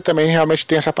RPG você também realmente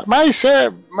tem essa parte. Mas é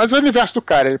o universo do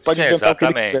cara, ele pode inventar o que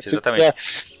ele quiser. Exatamente.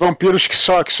 Vampiros que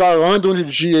só andam de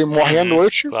dia e morrem à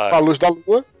noite, com a luz da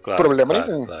lua. Problema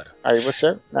nenhum. Aí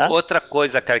você... Né? Outra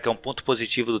coisa, cara, que é um ponto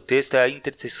positivo do texto é a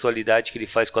intertextualidade que ele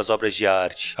faz com as obras de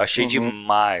arte. Achei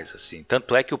demais, assim.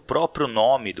 Tanto é que o próprio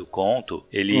nome do conto,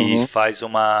 ele faz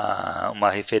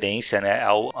uma referência, né,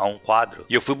 a um quadro.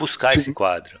 E eu fui buscar esse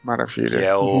quadro. Maravilha. Que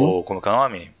é o... Como que é o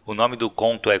nome? O nome do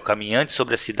conto é O Caminhante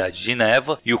sobre a Cidade de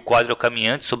Neva e o quadro é O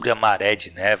Caminhante sobre a Maré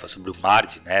de Neva, sobre o Mar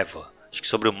de Neva. Acho que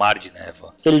sobre o Mar de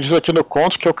Neva. Ele diz aqui no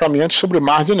conto que é o caminhante sobre o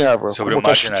Mar de Neva. Sobre o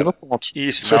Mar de Neva.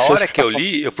 Isso, na hora que eu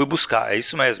li, eu fui buscar. É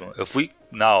isso mesmo. Eu fui,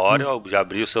 na hora, eu já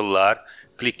abri o celular,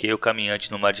 cliquei o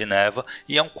caminhante no Mar de Neva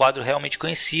e é um quadro realmente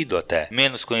conhecido até.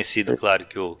 Menos conhecido, claro,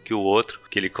 que o outro,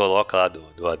 que ele coloca lá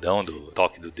do Adão, do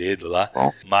toque do dedo lá.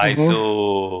 Mas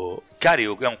Cara,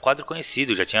 é um quadro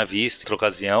conhecido, eu já tinha visto em outra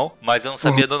ocasião, mas eu não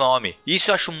sabia do nome.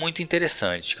 Isso eu acho muito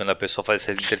interessante, quando a pessoa faz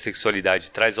essa intersexualidade,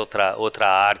 traz outra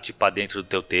arte pra dentro do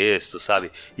teu texto,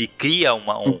 sabe? E cria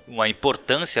uma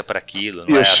importância para aquilo,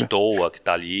 não é à toa que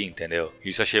tá ali, entendeu?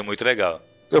 Isso eu achei muito legal.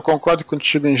 Eu concordo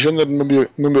contigo em gênero,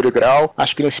 número e grau.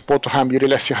 Acho que nesse ponto o Ramiro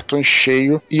ele acertou em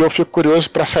cheio. E eu fico curioso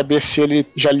para saber se ele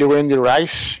já leu Anne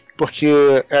Rice,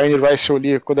 porque a Anne Rice eu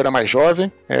li quando era mais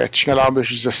jovem, tinha lá meus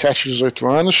 17, 18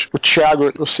 anos. O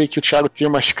Thiago, eu sei que o Thiago tem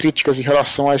umas críticas em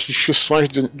relação às descrições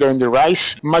da Anne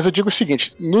Rice, mas eu digo o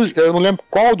seguinte, eu não lembro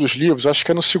qual dos livros, acho que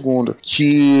é no segundo,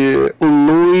 que o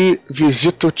Louis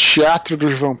visita o Teatro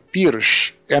dos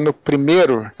Vampiros. É no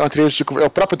primeiro, é o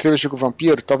próprio travesti com o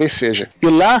vampiro, talvez seja. E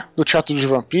lá no Teatro dos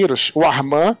Vampiros, o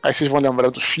Armand, aí vocês vão lembrar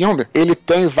do filme, ele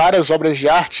tem várias obras de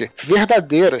arte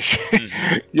verdadeiras.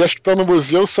 E as que estão no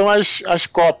museu são as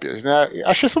cópias, né?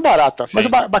 Achei isso barato. Sim. Mas o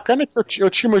bacana é que eu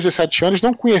tinha meus 17 anos,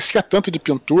 não conhecia tanto de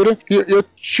pintura, e eu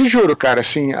te juro, cara,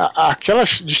 assim,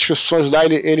 aquelas descrições lá,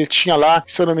 ele tinha lá,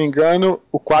 se eu não me engano,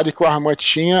 o quadro que o Armand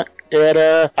tinha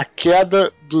era A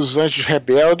Queda dos Anjos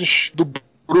Rebeldes, do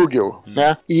Bruegel,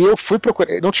 né? E eu fui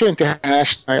procurar, não tinha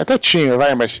internet, até tinha,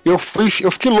 mas eu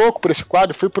fiquei louco por esse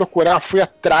quadro, fui procurar, fui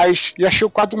atrás e achei o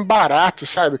quadro um barato,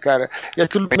 sabe, cara? E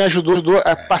aquilo me ajudou,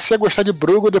 passei a gostar de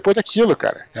Bruegel depois daquilo,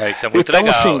 cara. Isso é muito legal,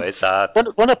 assim,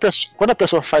 exato. Quando a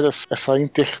pessoa faz essa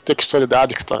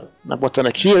intertextualidade que você tá botando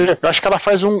aqui, eu acho que ela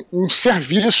faz um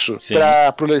serviço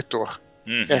pro leitor.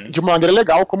 De uma maneira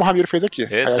legal, como o Ramiro fez aqui.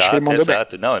 Exato, acho que ele mandou bem.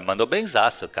 Não, ele mandou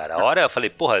benzaço, cara. A hora eu falei,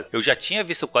 porra, eu já tinha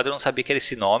visto o quadro, eu não sabia que era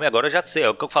esse nome, agora eu já sei. É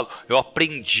o que eu falo, eu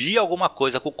aprendi alguma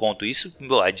coisa com o conto. Isso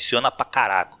adiciona pra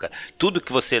caraca, cara. Tudo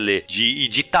que você lê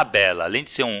de tabela, além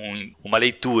de ser uma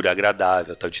leitura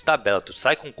agradável, de tabela, tu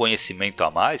sai com conhecimento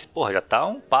a mais, porra, já tá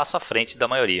um passo à frente da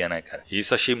maioria, né, cara?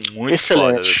 Isso eu achei muito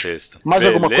foda do texto. Mais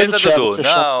alguma coisa, Dudu?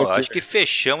 Não, acho que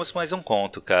fechamos mais um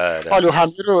conto, cara. Olha, o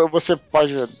Ramiro, você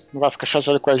não vai ficar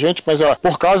chateado com a gente, mas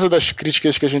por causa das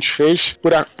críticas que a gente fez,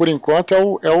 por enquanto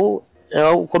é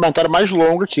o comentário mais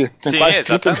longo aqui. Tem quase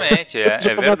exatamente.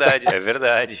 É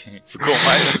verdade. Ficou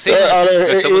mais. Não sei,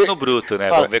 estamos no bruto, né?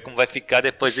 Vamos ver como vai ficar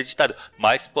depois editado.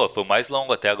 Mas, pô, foi o mais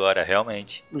longo até agora,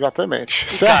 realmente. Exatamente.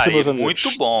 E, certo, cara, meus amigos.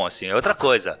 Muito bom, assim. Outra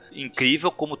coisa, incrível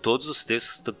como todos os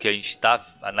textos que a gente tá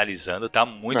analisando tá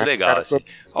muito legal, cara, assim.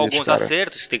 Alguns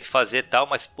acertos que tem que fazer e tal,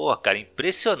 mas, pô, cara,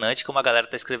 impressionante como a galera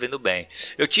tá escrevendo bem.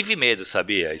 Eu tive medo,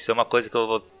 sabia? Isso é uma coisa que eu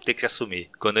vou ter que assumir.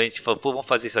 Quando a gente falou, pô, vamos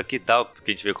fazer isso aqui e tal, que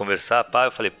a gente veio conversar, pá,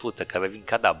 eu falei, puta, cara, vai vir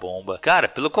cada bomba. Cara,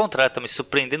 pelo contrário, tá me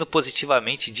surpreendendo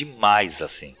positivamente demais,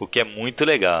 assim. O que é muito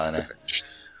legal, né?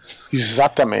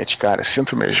 Exatamente, cara,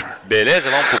 sinto mesmo. Beleza,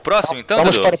 vamos pro próximo então,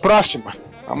 Vamos Dudu? para o próximo.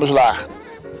 Vamos lá.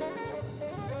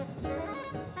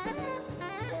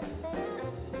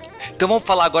 Então vamos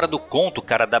falar agora do conto,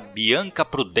 cara, da Bianca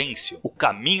Prudêncio, O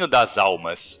Caminho das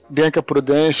Almas. Bianca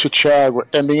Prudêncio, Thiago,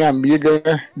 é minha amiga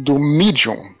do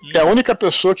Medium. É a única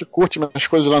pessoa que curte minhas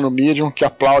coisas lá no Medium, que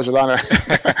aplaude lá, né?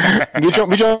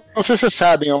 Medium, não sei se vocês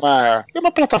sabem, é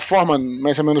uma plataforma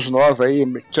mais ou menos nova aí,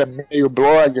 que é meio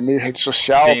blog, meio rede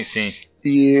social. Sim.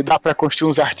 E dá pra construir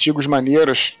uns artigos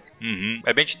maneiros.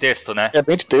 É bem de texto, né? É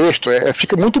bem de texto,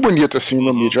 fica muito bonito assim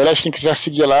no Medium. Aliás, quem quiser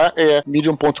seguir lá é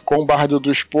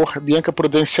medium.com/duduspor. Bianca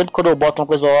Prudêncio, sempre quando eu boto uma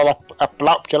coisa lá, ela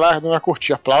aplaude, porque ela não vai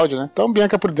curtir, aplaude, né? Então,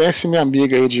 Bianca Prudêncio, minha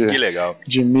amiga aí que legal.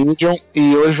 De Medium.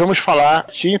 E hoje vamos falar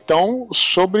aqui então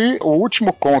sobre o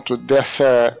último conto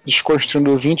dessa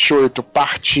Desconstruindo 28,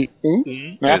 parte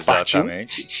 1, né?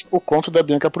 Exatamente. Parte 1, o conto da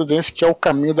Bianca Prudêncio, que é O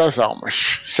Caminho das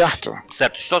Almas, certo?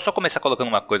 Certo, só começar colocando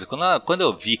uma coisa. Quando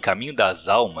eu vi Caminho das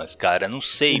Almas, cara, não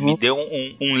sei, me deu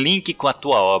um link com a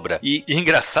tua obra. E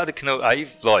engraçado que, aí,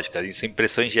 lógico, isso é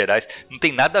impressões gerais, não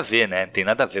tem nada a ver, né? Não tem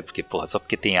nada a ver, porque, porra, só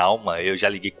porque tem alma, eu já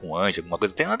liguei com um anjo, alguma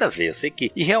coisa, não tem nada a ver, eu sei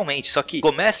que... E realmente, só que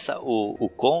começa o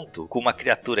conto com uma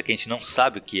criatura que a gente não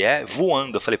sabe o que é,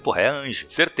 voando. Eu falei, porra, é anjo,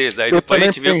 certeza. Aí depois a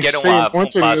gente viu que era um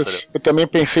pássaro. Eu também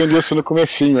pensei nisso no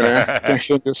comecinho, né?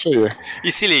 Pensei nisso aí.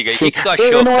 E se liga, e o que tu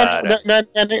achou, cara?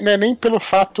 Não é nem pelo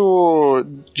fato,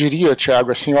 diria,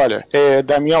 Thiago, assim, olha,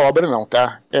 da minha obra não,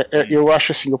 tá? Eu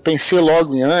acho assim, eu pensei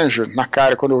logo em anjo na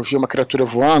cara quando eu vi uma criatura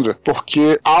voando,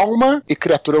 porque alma e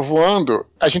criatura voando,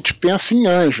 a gente pensa em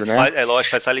anjo, né? É lógico,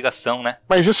 faz essa ligação, né?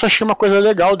 Mas isso eu achei uma coisa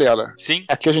legal dela. Sim.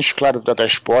 Aqui a gente, claro, dá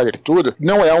spoiler e tudo,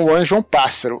 não é um anjo, é um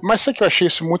pássaro. Mas só que eu achei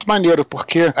isso muito maneiro,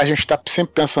 porque a gente tá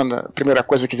sempre pensando, a primeira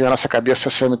coisa que vem na nossa cabeça é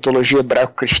essa mitologia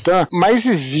hebraico-cristã, mas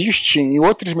existem em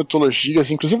outras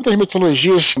mitologias, inclusive das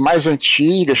mitologias mais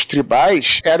antigas,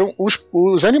 tribais, eram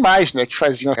os animais, né, que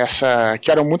faziam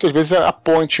que eram muitas vezes a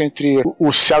ponte entre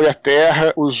o céu e a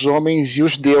terra, os homens e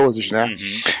os deuses, né?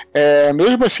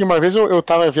 Mesmo assim, uma vez eu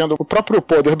tava vendo o próprio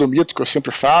Poder do Mito, que eu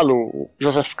sempre falo, o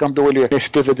Joseph Campbell,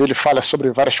 nesse DVD, ele fala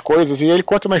sobre várias coisas, e ele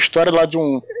conta uma história lá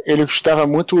ele gostava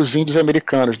muito os índios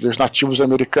americanos, dos nativos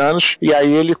americanos, e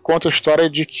aí ele conta a história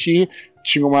de que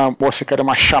tinha uma moça que era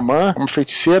uma xamã, uma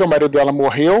feiticeira, o marido dela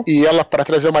morreu, e ela, para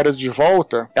trazer o marido de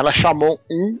volta, ela chamou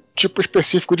um tipo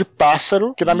específico de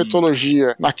pássaro, que na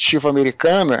mitologia nativa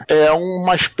americana é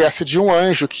uma espécie de um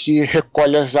anjo que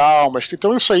recolhe as almas.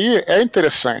 Então isso aí é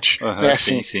interessante. Né?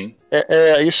 Assim, sim.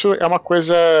 Isso é uma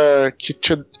coisa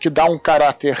que dá um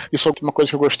caráter. Isso é uma coisa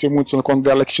que eu gostei muito no conto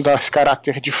dela, que te dá esse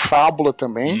caráter de fábula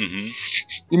também.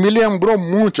 E me lembrou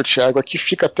muito, Thiago, aqui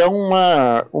fica até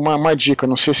uma dica,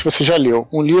 não sei se você já leu,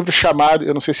 um livro chamado,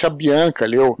 eu não sei se a Bianca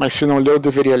leu, mas se não leu,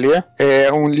 deveria ler,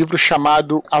 é um livro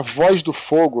chamado A Voz do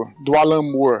Fogo, do Alan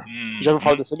Moore. Já ouviu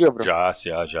falar desse livro? Já.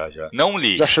 Não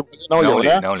li. Já chegou, não leu,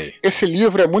 né? Não li. Esse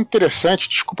livro é muito interessante,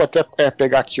 desculpa até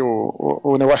pegar aqui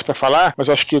o negócio para falar, mas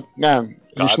eu acho que, né,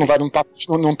 a gente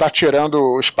não tá tirando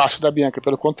o espaço da Bianca,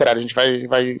 pelo contrário, a gente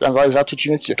vai analisar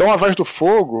tudinho aqui. Então, A Voz do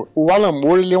Fogo, o Alan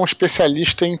Moore, ele é um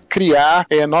especialista em criar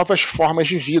novas formas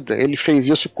de vida. Ele fez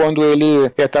isso quando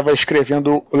ele estava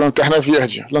escrevendo Lanterna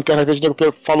Verde. Lanterna Verde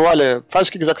falou, olha, faz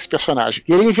o que quiser com esse personagem.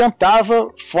 E ele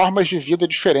inventava formas de vida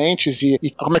diferentes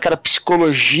e como é que era a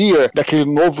psicologia daquele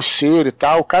novo ser e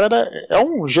tal. O cara é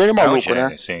um gênio maluco,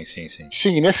 né? Sim.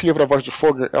 Sim, nesse livro A Voz do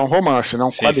Fogo é um romance, não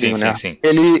um quadrinho, né? Sim.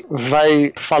 Ele vai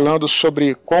falando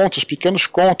sobre contos, pequenos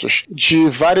contos de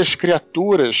várias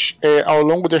criaturas ao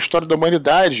longo da história da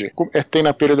humanidade. Tem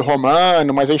na período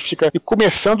romano, mas aí fica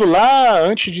começando lá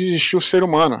antes de existir o ser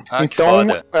humano. Então,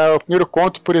 o primeiro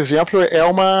conto, por exemplo, é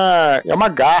uma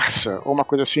garça, ou uma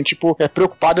coisa assim, tipo,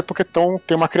 preocupada porque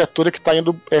tem uma criatura que está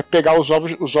indo pegar os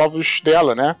ovos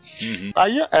dela, né?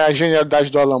 Aí a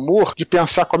genialidade do Alan Moore de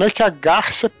pensar como é que a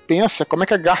garça pensa, como é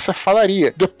que a garça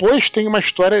falaria. Depois tem uma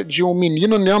história de um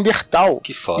menino neandertal.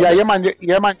 Que foda. E aí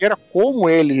a maneira como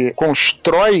ele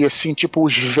constrói, assim, tipo,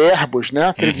 os verbos,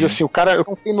 né? Ele diz assim, o cara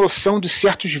não tem noção de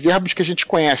certos verbos que a gente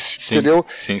conhece, entendeu?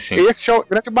 Sim. Esse é o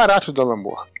grande barato do Alan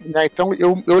Moore. Né? Então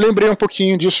eu lembrei um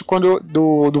pouquinho disso quando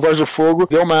do Voz do Fogo,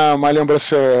 deu uma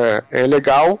lembrança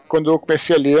legal quando eu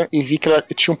comecei a ler e vi que ela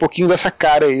tinha um pouquinho dessa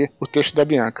cara aí, o texto da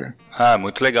Bianca.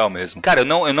 Muito legal mesmo. Cara, eu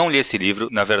não li esse livro,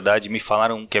 na verdade me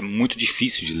falaram que é muito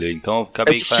difícil de ler, então eu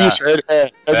acabei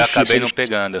acabei não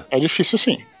pegando. É difícil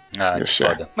sim. Que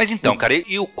foda. Mas então, cara,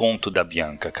 e o conto da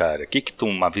Bianca, cara?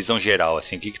 Uma visão geral,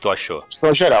 assim, o que tu achou?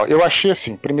 Visão geral, eu achei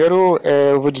assim, primeiro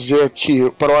eu vou dizer que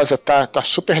a prosa tá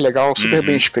super legal, super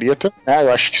bem escrita, né?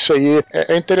 Eu acho que isso aí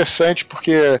é interessante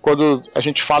porque quando a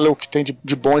gente fala o que tem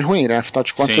de bom e ruim, né? Afinal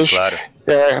de contas, sim, claro.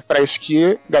 É para isso que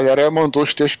a galera mandou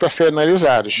os textos para serem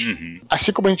analisados.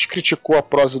 Assim como a gente criticou a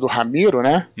prosa do Ramiro,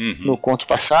 né? No conto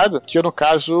passado, que no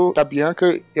caso da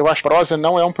Bianca, eu acho que a prosa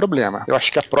não é um problema. Eu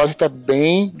acho que a prosa tá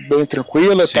bem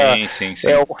tranquila, sim.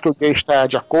 O português está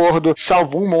de acordo,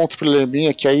 salvo um outro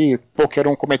probleminha que aí qualquer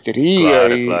um cometeria.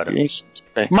 Claro.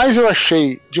 Mas eu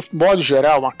achei, de modo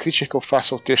geral, uma crítica que eu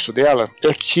faço ao texto dela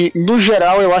é que, no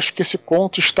geral, eu acho que esse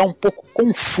conto está um pouco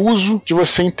confuso de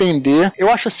você entender. Eu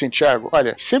acho assim, Thiago,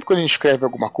 olha, sempre quando a gente escreve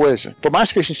alguma coisa, por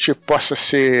mais que a gente possa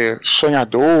ser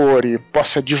sonhador e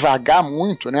possa divagar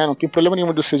muito, né, não tem problema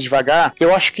nenhum de você devagar,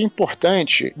 eu acho que é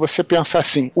importante você pensar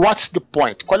assim, what's the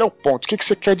point? Qual é o ponto? O que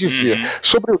você quer dizer?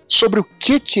 Sobre o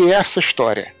que é essa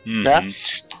história, né?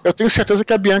 Eu tenho certeza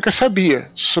que a Bianca sabia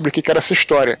sobre o que era essa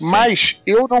história, mas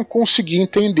eu não consegui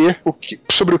entender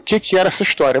sobre o que era essa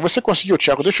história. Você conseguiu,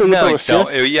 Thiago? Deixa eu ler pra você. Então,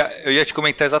 eu ia te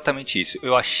comentar exatamente isso.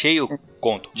 Eu achei o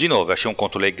conto, de novo, eu achei um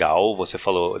conto legal, você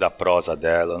falou da prosa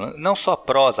dela, não só a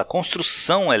prosa, a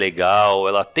construção é legal,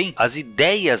 ela tem, as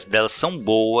ideias dela são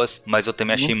boas, mas eu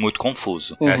também achei muito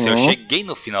confuso. Assim, eu cheguei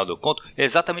no final do conto,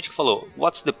 exatamente o que falou,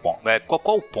 what's the point?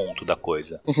 Qual o ponto da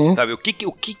coisa? Sabe,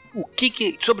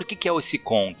 sobre o que é esse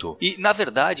conto? E, na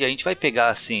verdade, a gente vai pegar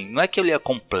assim, não é que ele é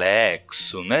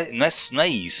complexo, não é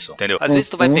isso, entendeu? Às vezes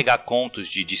tu vai pegar contos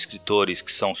de escritores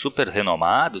que são super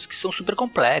renomados, que são super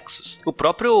complexos. O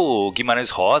próprio Guimarães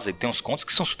Rosa, ele tem uns contos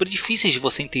que são super difíceis de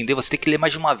você entender, você tem que ler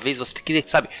mais de uma vez, você tem que ler,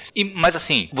 sabe? Mas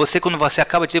assim, quando você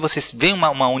acaba de ler, você vê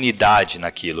uma unidade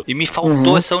naquilo. E me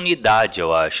faltou essa unidade,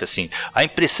 eu acho, assim. A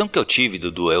impressão que eu tive,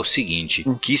 Dudu, é o seguinte,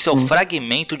 que isso é o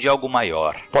fragmento de algo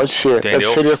maior. Pode ser.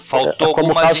 Entendeu? Faltou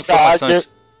algumas informações...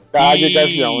 Da águia e da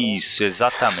avião, né? Isso,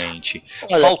 exatamente.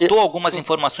 Faltou algumas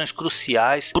informações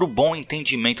cruciais pro bom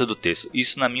entendimento do texto.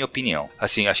 Isso na minha opinião.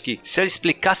 Assim, acho que se ela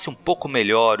explicasse um pouco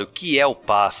melhor o que é o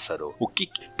pássaro,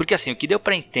 porque assim, o que deu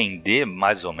pra entender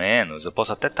mais ou menos, eu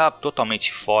posso até estar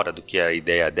totalmente fora do que é a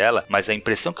ideia dela, mas a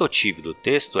impressão que eu tive do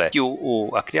texto é que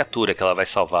a criatura que ela vai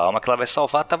salvar, a alma que ela vai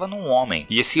salvar tava num homem.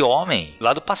 E esse homem,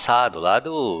 lá do passado, lá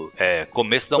do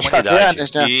começo da humanidade.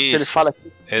 Cavernas, né? Isso. Ele fala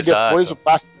aqui. E depois o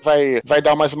pássaro vai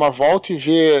dar mais uma volta e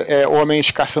ver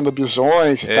homens caçando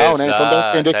bisões e tal, né? Então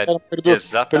dá a entender que era um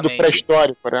período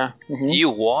pré-histórico, né? E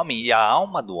o homem, e a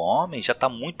alma do homem já tá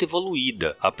muito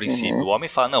evoluída a princípio. O homem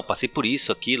fala, não, passei por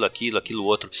isso, aquilo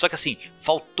outro. Só que assim,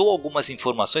 faltou algumas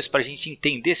informações pra gente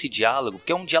entender esse diálogo,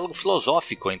 que é um diálogo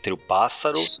filosófico entre o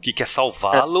pássaro que quer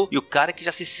salvá-lo e o cara que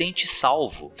já se sente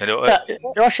salvo, entendeu?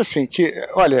 Eu acho assim que,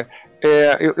 olha,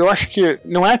 eu acho que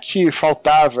não é que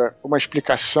faltava uma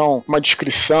explicação, uma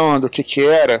descrição do que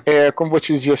era, como vou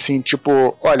te dizer assim,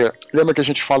 tipo, olha, lembra que a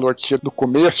gente falou aqui do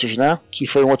Começos, né, que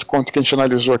foi um outro conto que a gente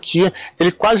analisou aqui,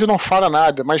 ele quase não fala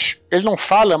nada, mas ele não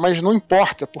fala, mas não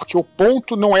importa, porque o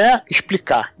ponto não é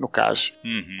explicar, no caso.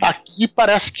 Aqui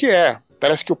parece que é.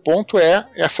 Parece que o ponto é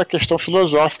essa questão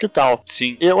filosófica e tal.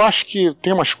 Sim. Eu acho que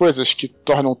tem umas coisas que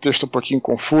tornam o texto um pouquinho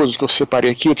confuso, que eu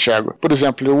separei aqui, Thiago. Por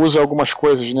exemplo, eu uso algumas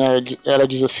coisas, né? Ela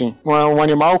diz assim, um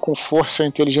animal com força e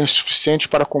inteligência suficiente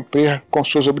para cumprir com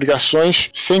suas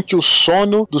obrigações sem que o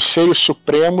sono dos seres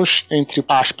supremos, entre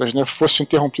aspas, né, fosse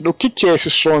interrompido. O que é esse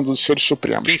sono dos seres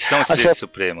supremos? Quem são esses seres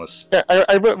supremos?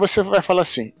 Aí você vai falar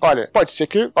assim, olha, pode ser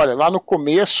que, olha, lá no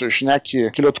Começos, né, que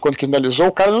aquele outro conto que analisou,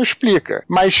 o cara não explica,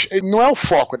 mas não é o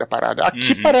foco da parada.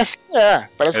 Aqui parece que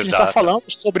parece que a gente tá falando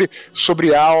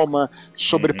sobre alma,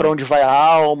 sobre pra onde vai a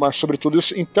alma, sobre tudo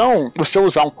isso. Então, você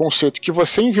usar um conceito que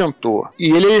você inventou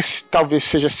e ele talvez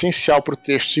seja essencial pro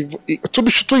texto e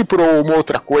substituir por uma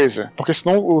outra coisa, porque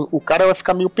senão o cara vai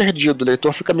ficar meio perdido, o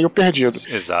leitor fica meio perdido.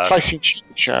 Exato. Faz sentido,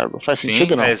 Thiago? Faz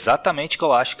sentido, não? É exatamente o que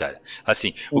eu acho, cara.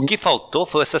 Assim, o que faltou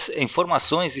foi essas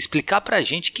informações, explicar pra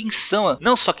gente quem são,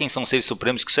 não só quem são os seres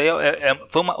supremos, que isso aí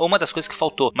foi uma das coisas que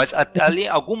faltou, mas ali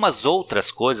algumas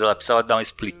outras coisas ela precisava dar uma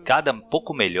explicada um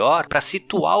pouco melhor pra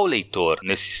situar o leitor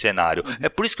nesse cenário. É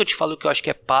por isso que eu te falo que eu acho que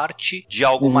é parte de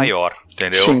algo maior,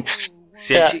 entendeu? Sim.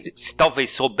 Se talvez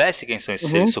soubesse quem são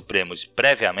esses seres supremos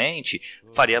previamente,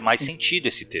 faria mais sentido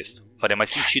esse texto. Faria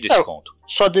mais sentido esse conto.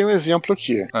 Só dei um exemplo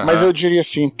aqui. Mas eu diria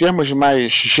assim, em termos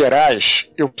mais gerais,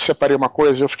 eu separei uma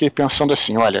coisa, eu fiquei pensando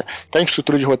assim, olha, tá em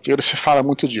estrutura de roteiro, se fala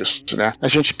muito disso, né? A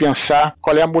gente pensar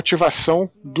qual é a motivação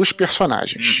dos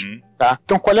personagens. Tá?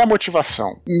 Então, qual é a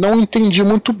motivação? Não entendi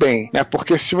muito bem, né?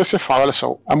 Porque se você fala, olha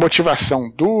só, a motivação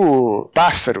do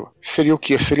pássaro seria o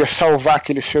quê? Seria salvar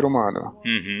aquele ser humano.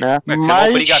 Né? Mas é uma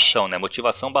obrigação, né?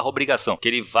 Motivação / obrigação. Que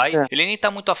ele vai... Ele nem tá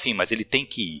muito afim, mas ele tem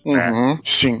que ir. Né?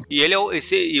 Sim. E ele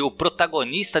e o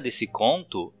protagonista desse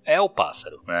conto é o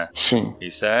pássaro, né? Sim.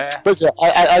 Isso é... Pois é,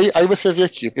 aí você vê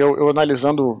aqui, eu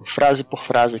analisando frase por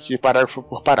frase aqui, parágrafo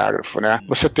por parágrafo, né?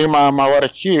 Você tem uma hora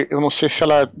aqui, eu não sei se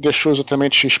ela deixou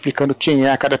exatamente explicando quem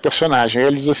é cada personagem. Aí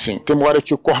ele diz assim, tem uma hora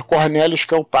aqui o Cornelius,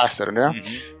 que é o pássaro, né?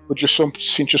 Podia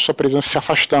sentir sua presença se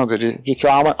afastando. Ele viu que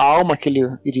a alma que ele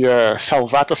iria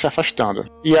salvar está se afastando.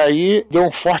 E aí deu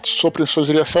um forte sopro em sua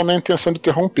direção na intenção de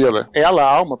interrompê-la. Ela,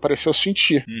 a alma, pareceu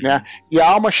sentir, né? E a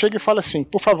alma chega e fala assim,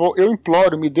 por favor, eu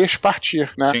imploro, me deixe partir,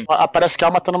 né? Parece que a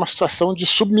alma está numa situação de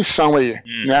submissão aí,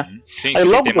 né? Sim, aí,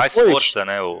 logo tem depois, mais força,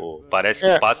 né? Parece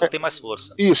que o pássaro tem mais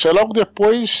força. Isso, aí logo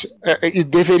depois, e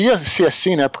deveria ser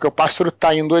assim, né? Porque o pássaro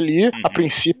está indo ali, a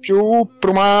princípio,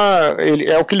 para uma...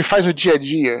 é o que ele faz no dia a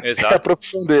dia. Exato. É a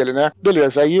profissão dele, né?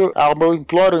 Beleza, aí a alma eu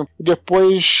imploro,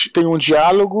 depois tem um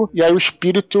diálogo, e aí o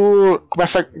espírito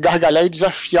começa a gargalhar e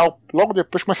desafiar, logo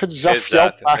depois começa a desafiar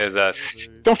o pássaro. Exato.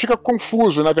 Então fica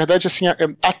confuso, na verdade, assim,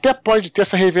 até pode ter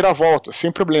essa reviravolta,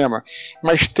 sem problema,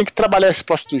 mas tem que trabalhar esse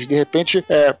plot twist, de repente...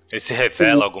 Ele se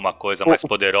revela alguma coisa mais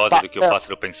poderosa do que o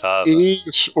pássaro pensava.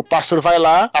 Isso, o pássaro vai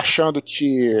lá, achando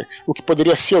que o que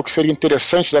poderia ser, o que seria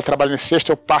interessante dar trabalho nesse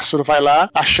texto, o pássaro vai lá,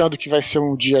 achando que vai ser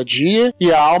um dia a dia,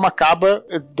 e a alma acaba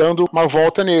dando uma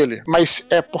volta nele. Mas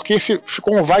é porque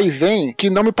ficou um vai e vem que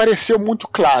não me pareceu muito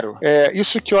claro.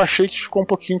 Isso que eu achei que ficou um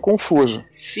pouquinho confuso.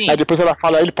 Sim. Aí depois ela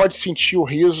fala, ele pode sentir o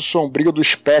riso sombrio do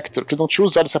espectro, que não tinha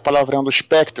usado essa palavra do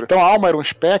espectro. Então a alma era um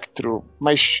espectro,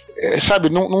 mas, sabe,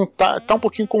 não tá um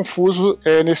pouquinho confuso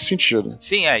nesse sentido.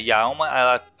 Sim, e a alma,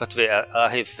 ela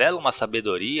revela uma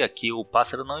sabedoria que o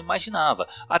pássaro não imaginava.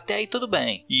 Até aí tudo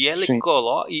bem. E ela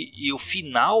coloca, e o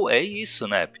final é isso,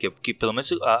 né? Porque pelo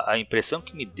menos a impressão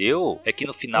que me deu é que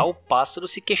no final o pássaro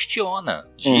se questiona.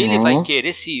 Ele vai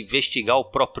querer se investigar o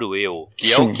próprio eu,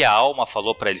 que é o que a alma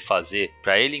falou pra ele fazer,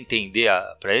 pra ele entender,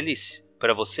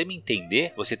 pra você me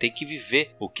entender, você tem que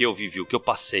viver o que eu vivi, o que eu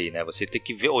passei, né? Você tem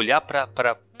que olhar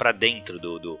pra pra dentro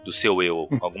do seu eu,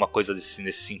 alguma coisa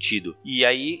nesse sentido. E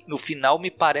aí, no final,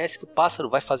 me parece que o pássaro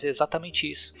vai fazer exatamente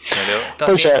isso, entendeu? Então,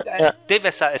 assim, teve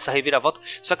essa reviravolta,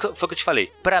 só que foi o que eu te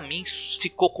falei, pra mim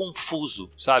ficou confuso,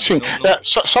 sabe? Sim,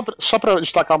 só pra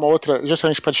destacar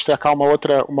justamente pra destacar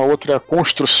uma outra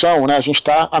construção, né? A gente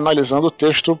tá analisando o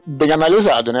texto bem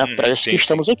analisado, né? Pra isso que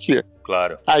estamos aqui.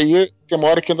 Claro. Aí tem uma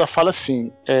hora que ainda fala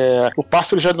assim, o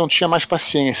pássaro já não tinha mais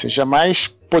paciência, jamais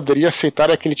poderia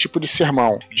aceitar aquele tipo de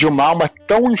sermão, de uma alma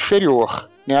tão inferior.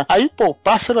 Né? Aí, o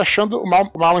pássaro achando uma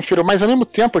alma inferior, mas ao mesmo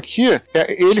tempo aqui,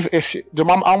 de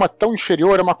uma alma tão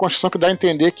inferior é uma construção que dá a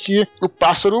entender que o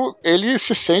pássaro, ele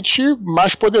se sente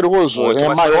mais poderoso,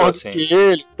 mais maior do que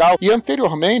ele e tal. E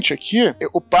anteriormente aqui,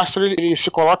 o pássaro ele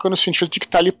se coloca no sentido de que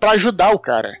tá ali para ajudar o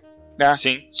cara. Né?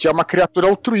 Sim. Que é uma criatura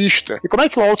altruísta. E como é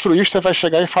que o altruísta vai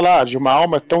chegar e falar de uma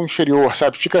alma tão inferior,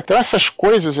 sabe? Então essas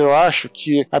coisas eu acho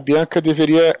que a Bianca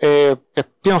deveria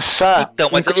pensar... Então,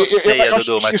 mas eu não sei,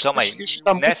 Dudu, mas calma aí.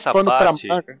 Nessa parte...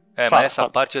 mas nessa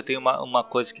parte eu tenho uma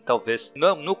coisa que talvez...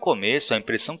 No começo, a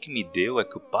impressão que me deu é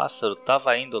que o pássaro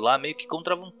tava indo lá meio que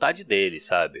contra a vontade dele,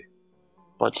 sabe?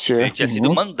 Pode ser. Ele tinha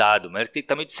sido mandado, mas ele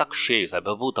tá meio de saco cheio, sabe?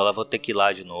 Eu vou ter que ir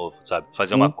lá de novo, sabe?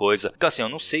 Fazer uma coisa. Então, assim, eu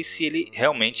não sei se ele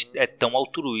realmente é tão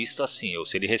altruísta assim, ou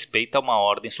se ele respeita uma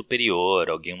ordem superior,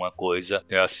 alguma coisa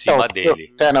acima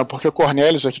dele. Porque o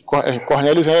Cornelius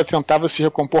ainda tentava se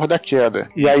recompor da queda.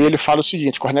 E aí ele fala o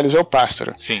seguinte, Cornelius é o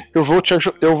pássaro. Sim. Eu vou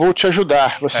te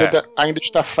ajudar. Você ainda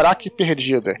está fraca e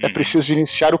perdida. É preciso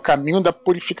iniciar o caminho da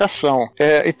purificação.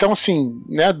 Então, assim,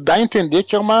 né, dá a entender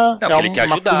que é uma... ele quer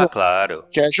ajudar, coisa... claro.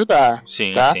 Quer ajudar.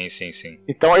 Sim, tá? sim.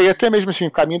 Então aí até mesmo assim,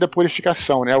 o caminho da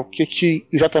purificação, né? O que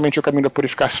exatamente é o caminho da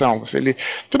purificação?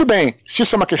 Tudo bem, se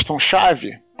isso é uma questão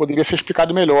chave, poderia ser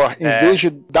explicado melhor, em vez de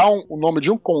dar o nome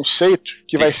de um conceito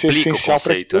que vai ser essencial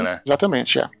para aquilo. Né?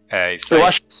 Exatamente, isso aí. Eu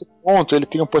acho que esse conto ele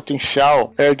tem um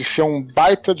potencial de ser um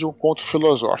baita de um conto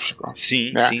filosófico.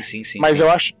 Sim, né? sim. Mas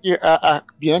eu acho que a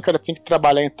Bianca ela tem que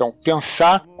trabalhar então,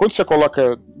 pensar, quando você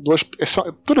coloca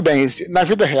tudo bem, na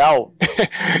vida real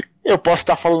eu posso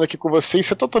estar falando aqui com você,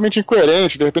 isso é totalmente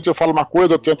incoerente, de repente eu falo uma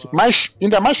coisa, eu tento, mas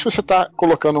ainda mais se você está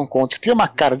colocando um conto que tem uma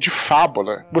cara de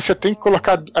fábula, você tem que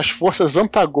colocar as forças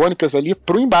antagônicas ali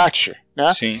pro embate.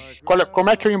 Né? Sim. Como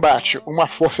é que é o embate? Uma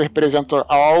força representa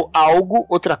algo,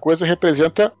 outra coisa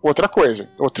representa outra coisa,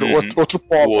 outro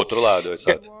polo. O outro lado,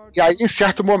 exato. E aí, em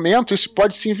certo momento, isso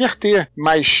pode se inverter,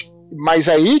 mas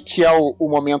aí que é o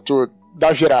momento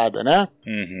da virada, né?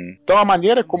 Então a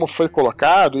maneira como foi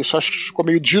colocado, isso acho que ficou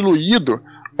meio diluído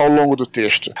ao longo do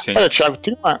texto. Sim. Olha, Thiago,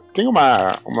 tem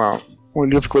um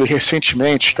livro que eu li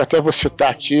recentemente, que até vou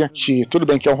citar aqui, que tudo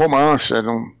bem que é um romance,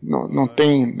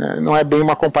 não é bem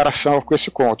uma comparação com esse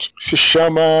conto. Se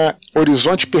chama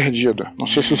Horizonte Perdido. Não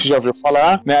sei se você já ouviu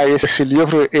falar, né? Esse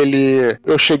livro,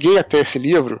 eu cheguei até esse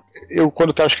livro,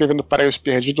 quando estava escrevendo Paraíso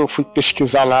Perdido, eu fui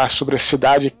pesquisar lá sobre a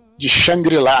cidade de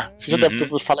Shangri-La. Você já deve ter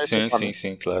ouvido falar esse nome.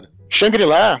 Sim, claro.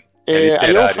 Shangri-La, aí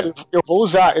eu falei, eu vou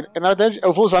usar, na verdade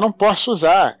não posso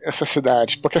usar essa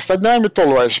cidade, porque a cidade não é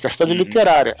mitológica, a cidade é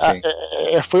literária.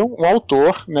 Foi um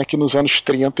autor, né, que nos anos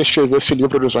 30 escreveu esse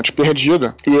livro Horizonte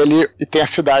Perdido, e tem a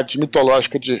cidade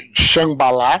mitológica de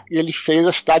Shambhala, e ele fez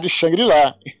a cidade de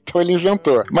Shangri-La, então ele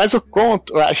inventou. Mas o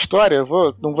conto, a história,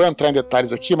 não vou entrar em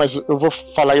detalhes aqui, mas eu vou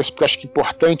falar isso porque eu acho que é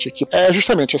importante aqui. É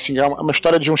justamente assim, é uma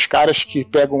história de uns caras que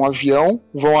pegam um avião,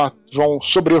 vão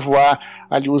sobrevoar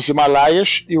ali os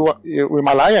Himalaias, e o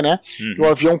Himalaia, né? E o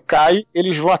avião cai,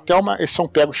 eles são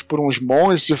pegos por uns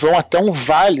monges e vão até um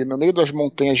vale no meio das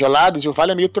montanhas geladas, e o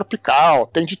vale é meio tropical,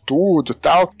 tem de tudo,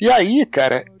 tal. E aí,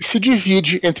 cara, se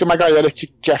divide entre uma galera que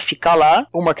quer ficar lá,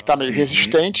 uma que tá meio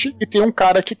resistente, e tem um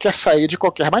cara que quer sair de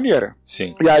qualquer maneira.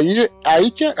 Sim. E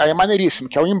aí é maneiríssimo,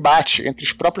 que é o embate entre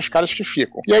os próprios caras que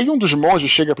ficam. E aí um dos monges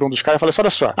chega pra um dos caras e fala assim, olha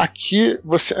só, aqui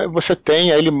você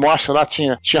tem, aí ele mostra lá,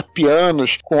 tinha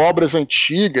pianos com obras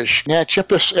antigas, né?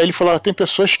 Aí ele falou, tem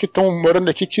pessoas que estão morando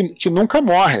aqui que nunca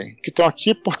morrem, que estão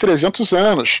aqui por 300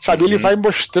 anos, sabe? Ele vai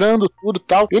mostrando tudo e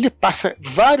tal. Ele passa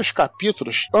vários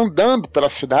capítulos andando pela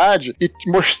cidade e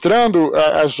mostrando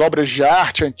as obras de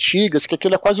arte antigas, que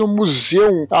aquilo é quase um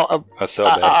museu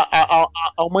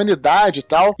a humanidade e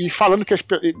tal, e falando que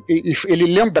ele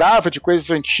lembrava de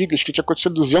coisas antigas que tinha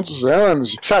acontecido 200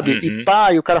 anos, sabe?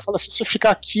 E o cara fala, se você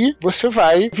ficar aqui, você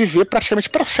vai viver praticamente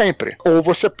para sempre. Ou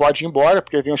você pode ir embora,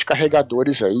 porque vem os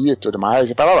carregadores aí e tudo mais,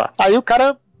 e para lá. Aí o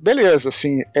cara, beleza,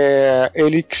 assim,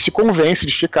 ele se convence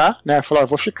de ficar, né? Fala,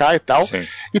 vou ficar e tal. Sim.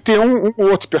 E tem um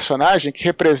outro personagem que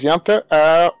representa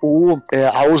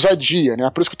a ousadia, né?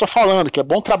 Por isso que eu tô falando, que é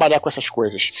bom trabalhar com essas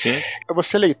coisas. Sim.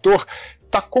 Você, leitor,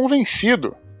 tá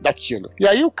convencido daquilo. E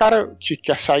aí o cara que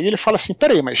quer sair, ele fala assim,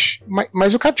 peraí,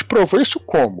 mas o cara te provou isso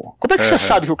como? Como é que você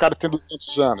sabe que o cara tem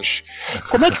 200 anos?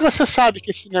 Como é que você sabe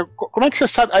que esse negócio... Como é que você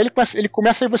sabe? Aí ele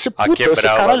começa aí você, puta, você,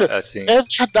 caralho, assim. É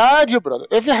verdade, brother,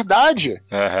 é verdade.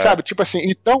 Sabe, tipo assim,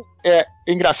 então é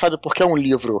engraçado porque é um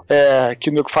livro que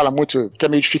o nego fala muito, que é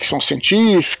meio de ficção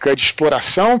científica, de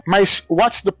exploração, mas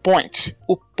what's the point?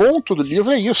 O ponto do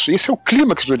livro é isso, esse é o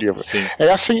clímax do livro. Sim.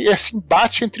 É esse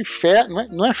embate entre fé,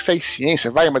 não é fé e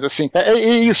ciência, mas assim, é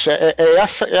isso,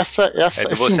 esse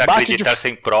você embate acreditar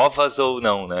sem provas ou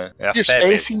não, né? É a isso, fé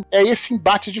esse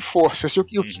embate de forças, o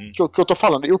que eu tô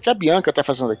falando. E o que a Bianca tá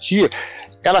fazendo aqui,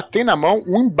 ela tem na mão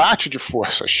um embate de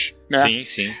forças. Né? Sim,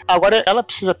 sim. Agora, ela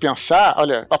precisa pensar,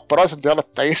 olha, a prosa dela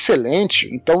tá excelente,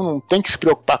 então não tem que se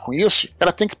preocupar com isso,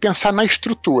 ela tem que pensar na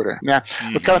estrutura, né?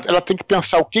 Porque ela tem que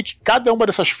pensar o que cada uma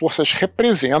dessas forças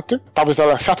representa,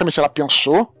 certamente ela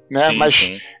pensou, né? Sim, mas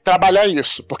sim. Trabalhar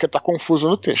isso, porque tá confuso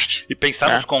no texto. E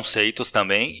pensar nos conceitos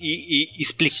também e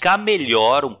explicar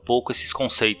melhor um pouco esses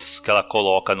conceitos que ela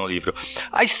coloca no livro.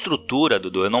 A estrutura,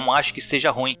 Dudu, eu não acho que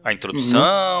esteja ruim. A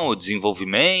introdução, o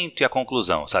desenvolvimento e a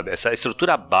conclusão, sabe? Essa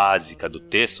estrutura básica do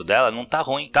texto dela não tá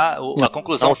ruim, tá? A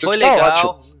conclusão foi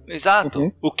legal.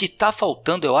 Exato. O que tá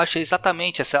faltando, eu acho, é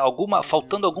exatamente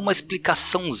faltando alguma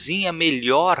explicaçãozinha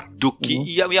melhor do que...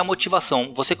 E a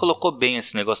motivação. Você colocou bem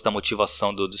esse negócio da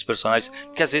motivação dos personagens,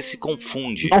 que às vezes se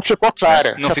confunde. Não ficou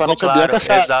clara. Não ficou claro,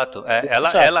 exato.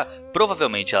 Ela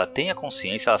provavelmente ela tem a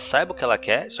consciência, ela saiba o que ela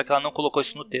quer, só que ela não colocou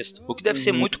isso no texto. O que deve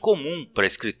ser muito comum pra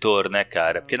escritor, né,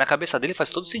 cara? Porque na cabeça dele faz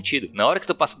todo sentido. Na hora que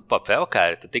tu passa pro papel,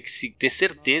 cara, tu tem que ter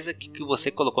certeza que o que você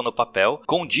colocou no papel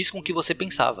condiz com o que você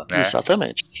pensava, né?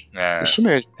 Exatamente. Isso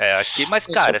mesmo. Acho que, mas,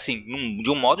 cara, assim, de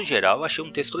um modo geral, eu achei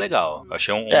um texto legal. Eu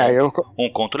achei um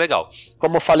conto legal.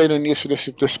 Como eu falei no início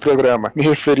desse programa, me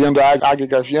referindo a Águia e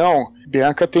Gavião,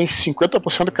 Bianca tem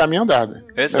 50% do caminho andado.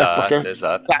 Exato, porque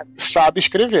exato. Sabe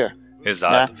escrever.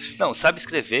 Exato. Né? Não, sabe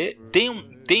escrever,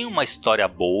 tem uma história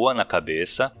boa na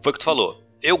cabeça. Foi o que tu falou.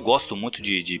 Eu gosto muito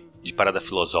de parada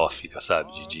filosófica,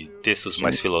 sabe? De textos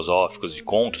mais filosóficos, de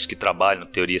contos que trabalham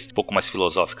teorias um pouco mais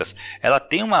filosóficas. Ela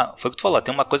tem foi o que tu falou, ela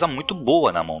tem uma coisa muito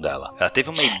boa na mão dela. Ela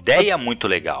teve uma ideia muito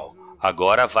legal.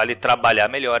 Agora vale trabalhar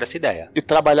melhor essa ideia. E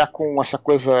trabalhar com essa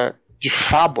coisa de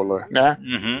fábula, né?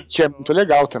 Que é muito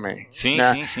legal também. Sim,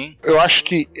 né? sim. Eu acho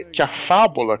que a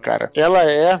fábula, cara, ela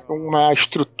é uma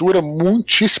estrutura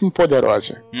muitíssimo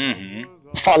poderosa.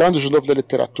 Falando de novo da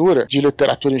literatura, de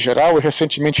literatura em geral, eu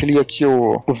recentemente li aqui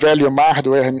o Velho Mar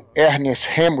do Ernest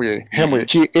Hemingway,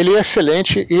 que ele é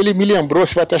excelente e ele me lembrou,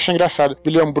 você vai até achar engraçado,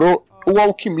 me lembrou O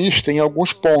Alquimista em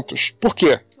alguns pontos. Por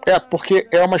quê? Porque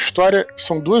é uma história,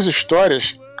 são duas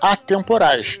histórias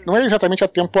atemporais. Não é exatamente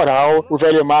atemporal. O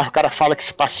Velho Mar, o cara fala que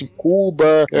se passa em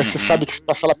Cuba, você sabe que se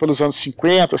passa lá pelos anos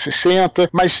 50, 60,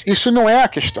 mas isso não é a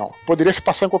questão. Poderia se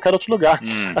passar em qualquer outro lugar.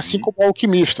 Assim como o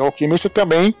Alquimista. O Alquimista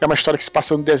também é uma história que se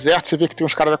passa no deserto, você vê que tem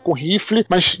uns caras com rifle,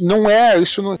 mas não é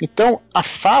isso. Então, a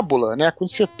fábula, né?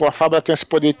 Quando a fábula tem esse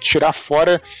poder de tirar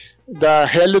fora da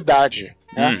realidade.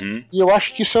 Né? E eu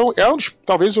acho que isso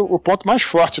talvez o ponto mais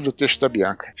forte do texto da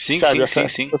Bianca. Sim.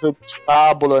 Essa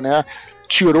fábula, né?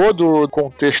 Tirou do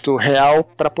contexto real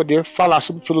para poder falar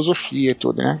sobre filosofia e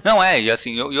tudo, né? Não, e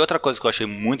assim, e outra coisa que eu achei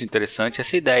muito interessante é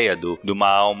essa ideia de uma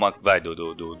alma,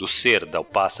 do ser, do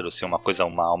pássaro ser uma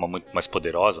alma muito mais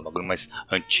poderosa, um bagulho mais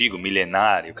antigo,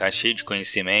 milenário, cara, cheio de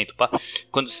conhecimento.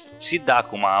 Quando se dá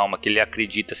com uma alma que ele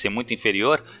acredita ser muito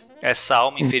inferior, essa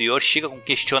alma inferior chega com um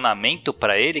questionamento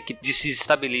pra ele que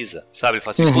desestabiliza, sabe? Ele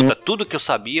fala assim, puta, tudo que eu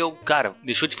sabia, cara,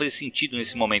 deixou de fazer sentido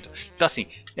nesse momento. Então, assim,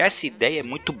 essa ideia é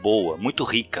muito boa, muito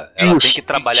rica. Ela tem que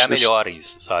trabalhar melhor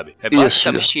isso, sabe? É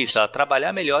basicamente isso. Ela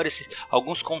trabalhar melhor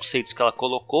alguns conceitos que ela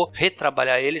colocou,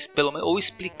 retrabalhar eles, ou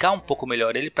explicar um pouco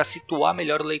melhor ele pra situar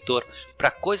melhor o leitor,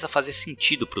 pra coisa fazer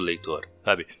sentido pro leitor,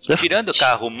 sabe? Tirando,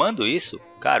 cara, arrumando isso,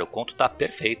 cara, o conto tá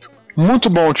perfeito. Muito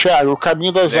bom, Thiago. O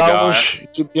Caminho das Almas,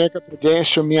 de Bianca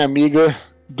Prudêncio, minha amiga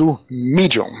do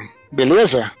Medium.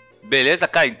 Beleza? Beleza,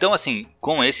 cara. Então, assim,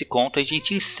 com esse conto a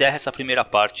gente encerra essa primeira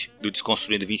parte do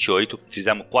Desconstruindo 28.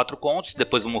 Fizemos 4 contos,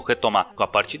 depois vamos retomar com a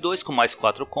parte 2, com mais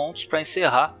 4 contos, para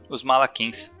encerrar os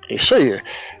Malaquins. Isso aí.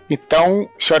 Então,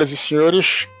 senhoras e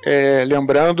senhores,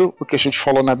 lembrando o que a gente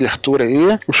falou na abertura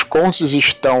aí, os contos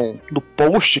estão no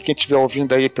post, quem estiver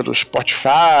ouvindo aí pelo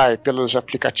Spotify, pelos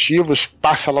aplicativos,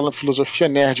 passa lá no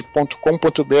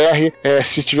filosofianerd.com.br,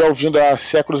 se estiver ouvindo há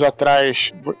séculos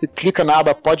atrás, clica na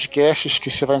aba podcasts que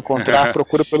você vai encontrar,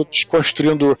 procura pelo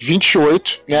Desconstruindo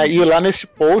 28, né, e lá nesse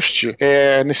post,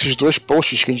 nesses 2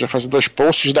 posts, que a gente vai fazer 2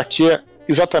 posts, daqui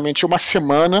exatamente uma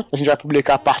semana a gente vai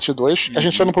publicar a parte 2. A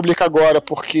gente só não publica agora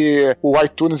porque o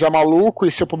iTunes é maluco,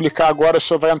 e se eu publicar agora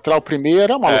só vai entrar o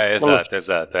primeiro. É maluco.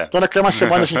 Exato. Então daqui a uma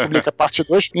semana a gente publica a parte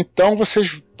 2. Então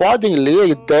vocês podem ler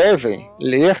e devem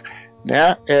ler,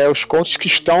 né, os contos que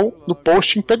estão no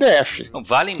post em PDF.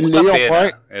 Vale muito a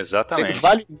pena. Exatamente.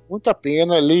 Vale muito a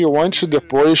pena, leiam antes e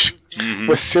depois.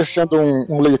 Você sendo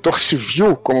um leitor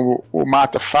civil, como o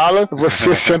Mata fala,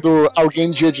 você sendo alguém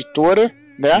de editora,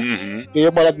 né, dê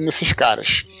uma olhada nesses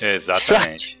caras.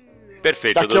 Exatamente. Certo?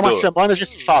 Perfeito, Daqui a uma semana a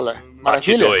gente se fala.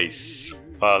 Maravilha? Parte 2.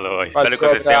 Falou. Espero que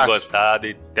vocês tenham gostado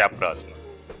e até a próxima.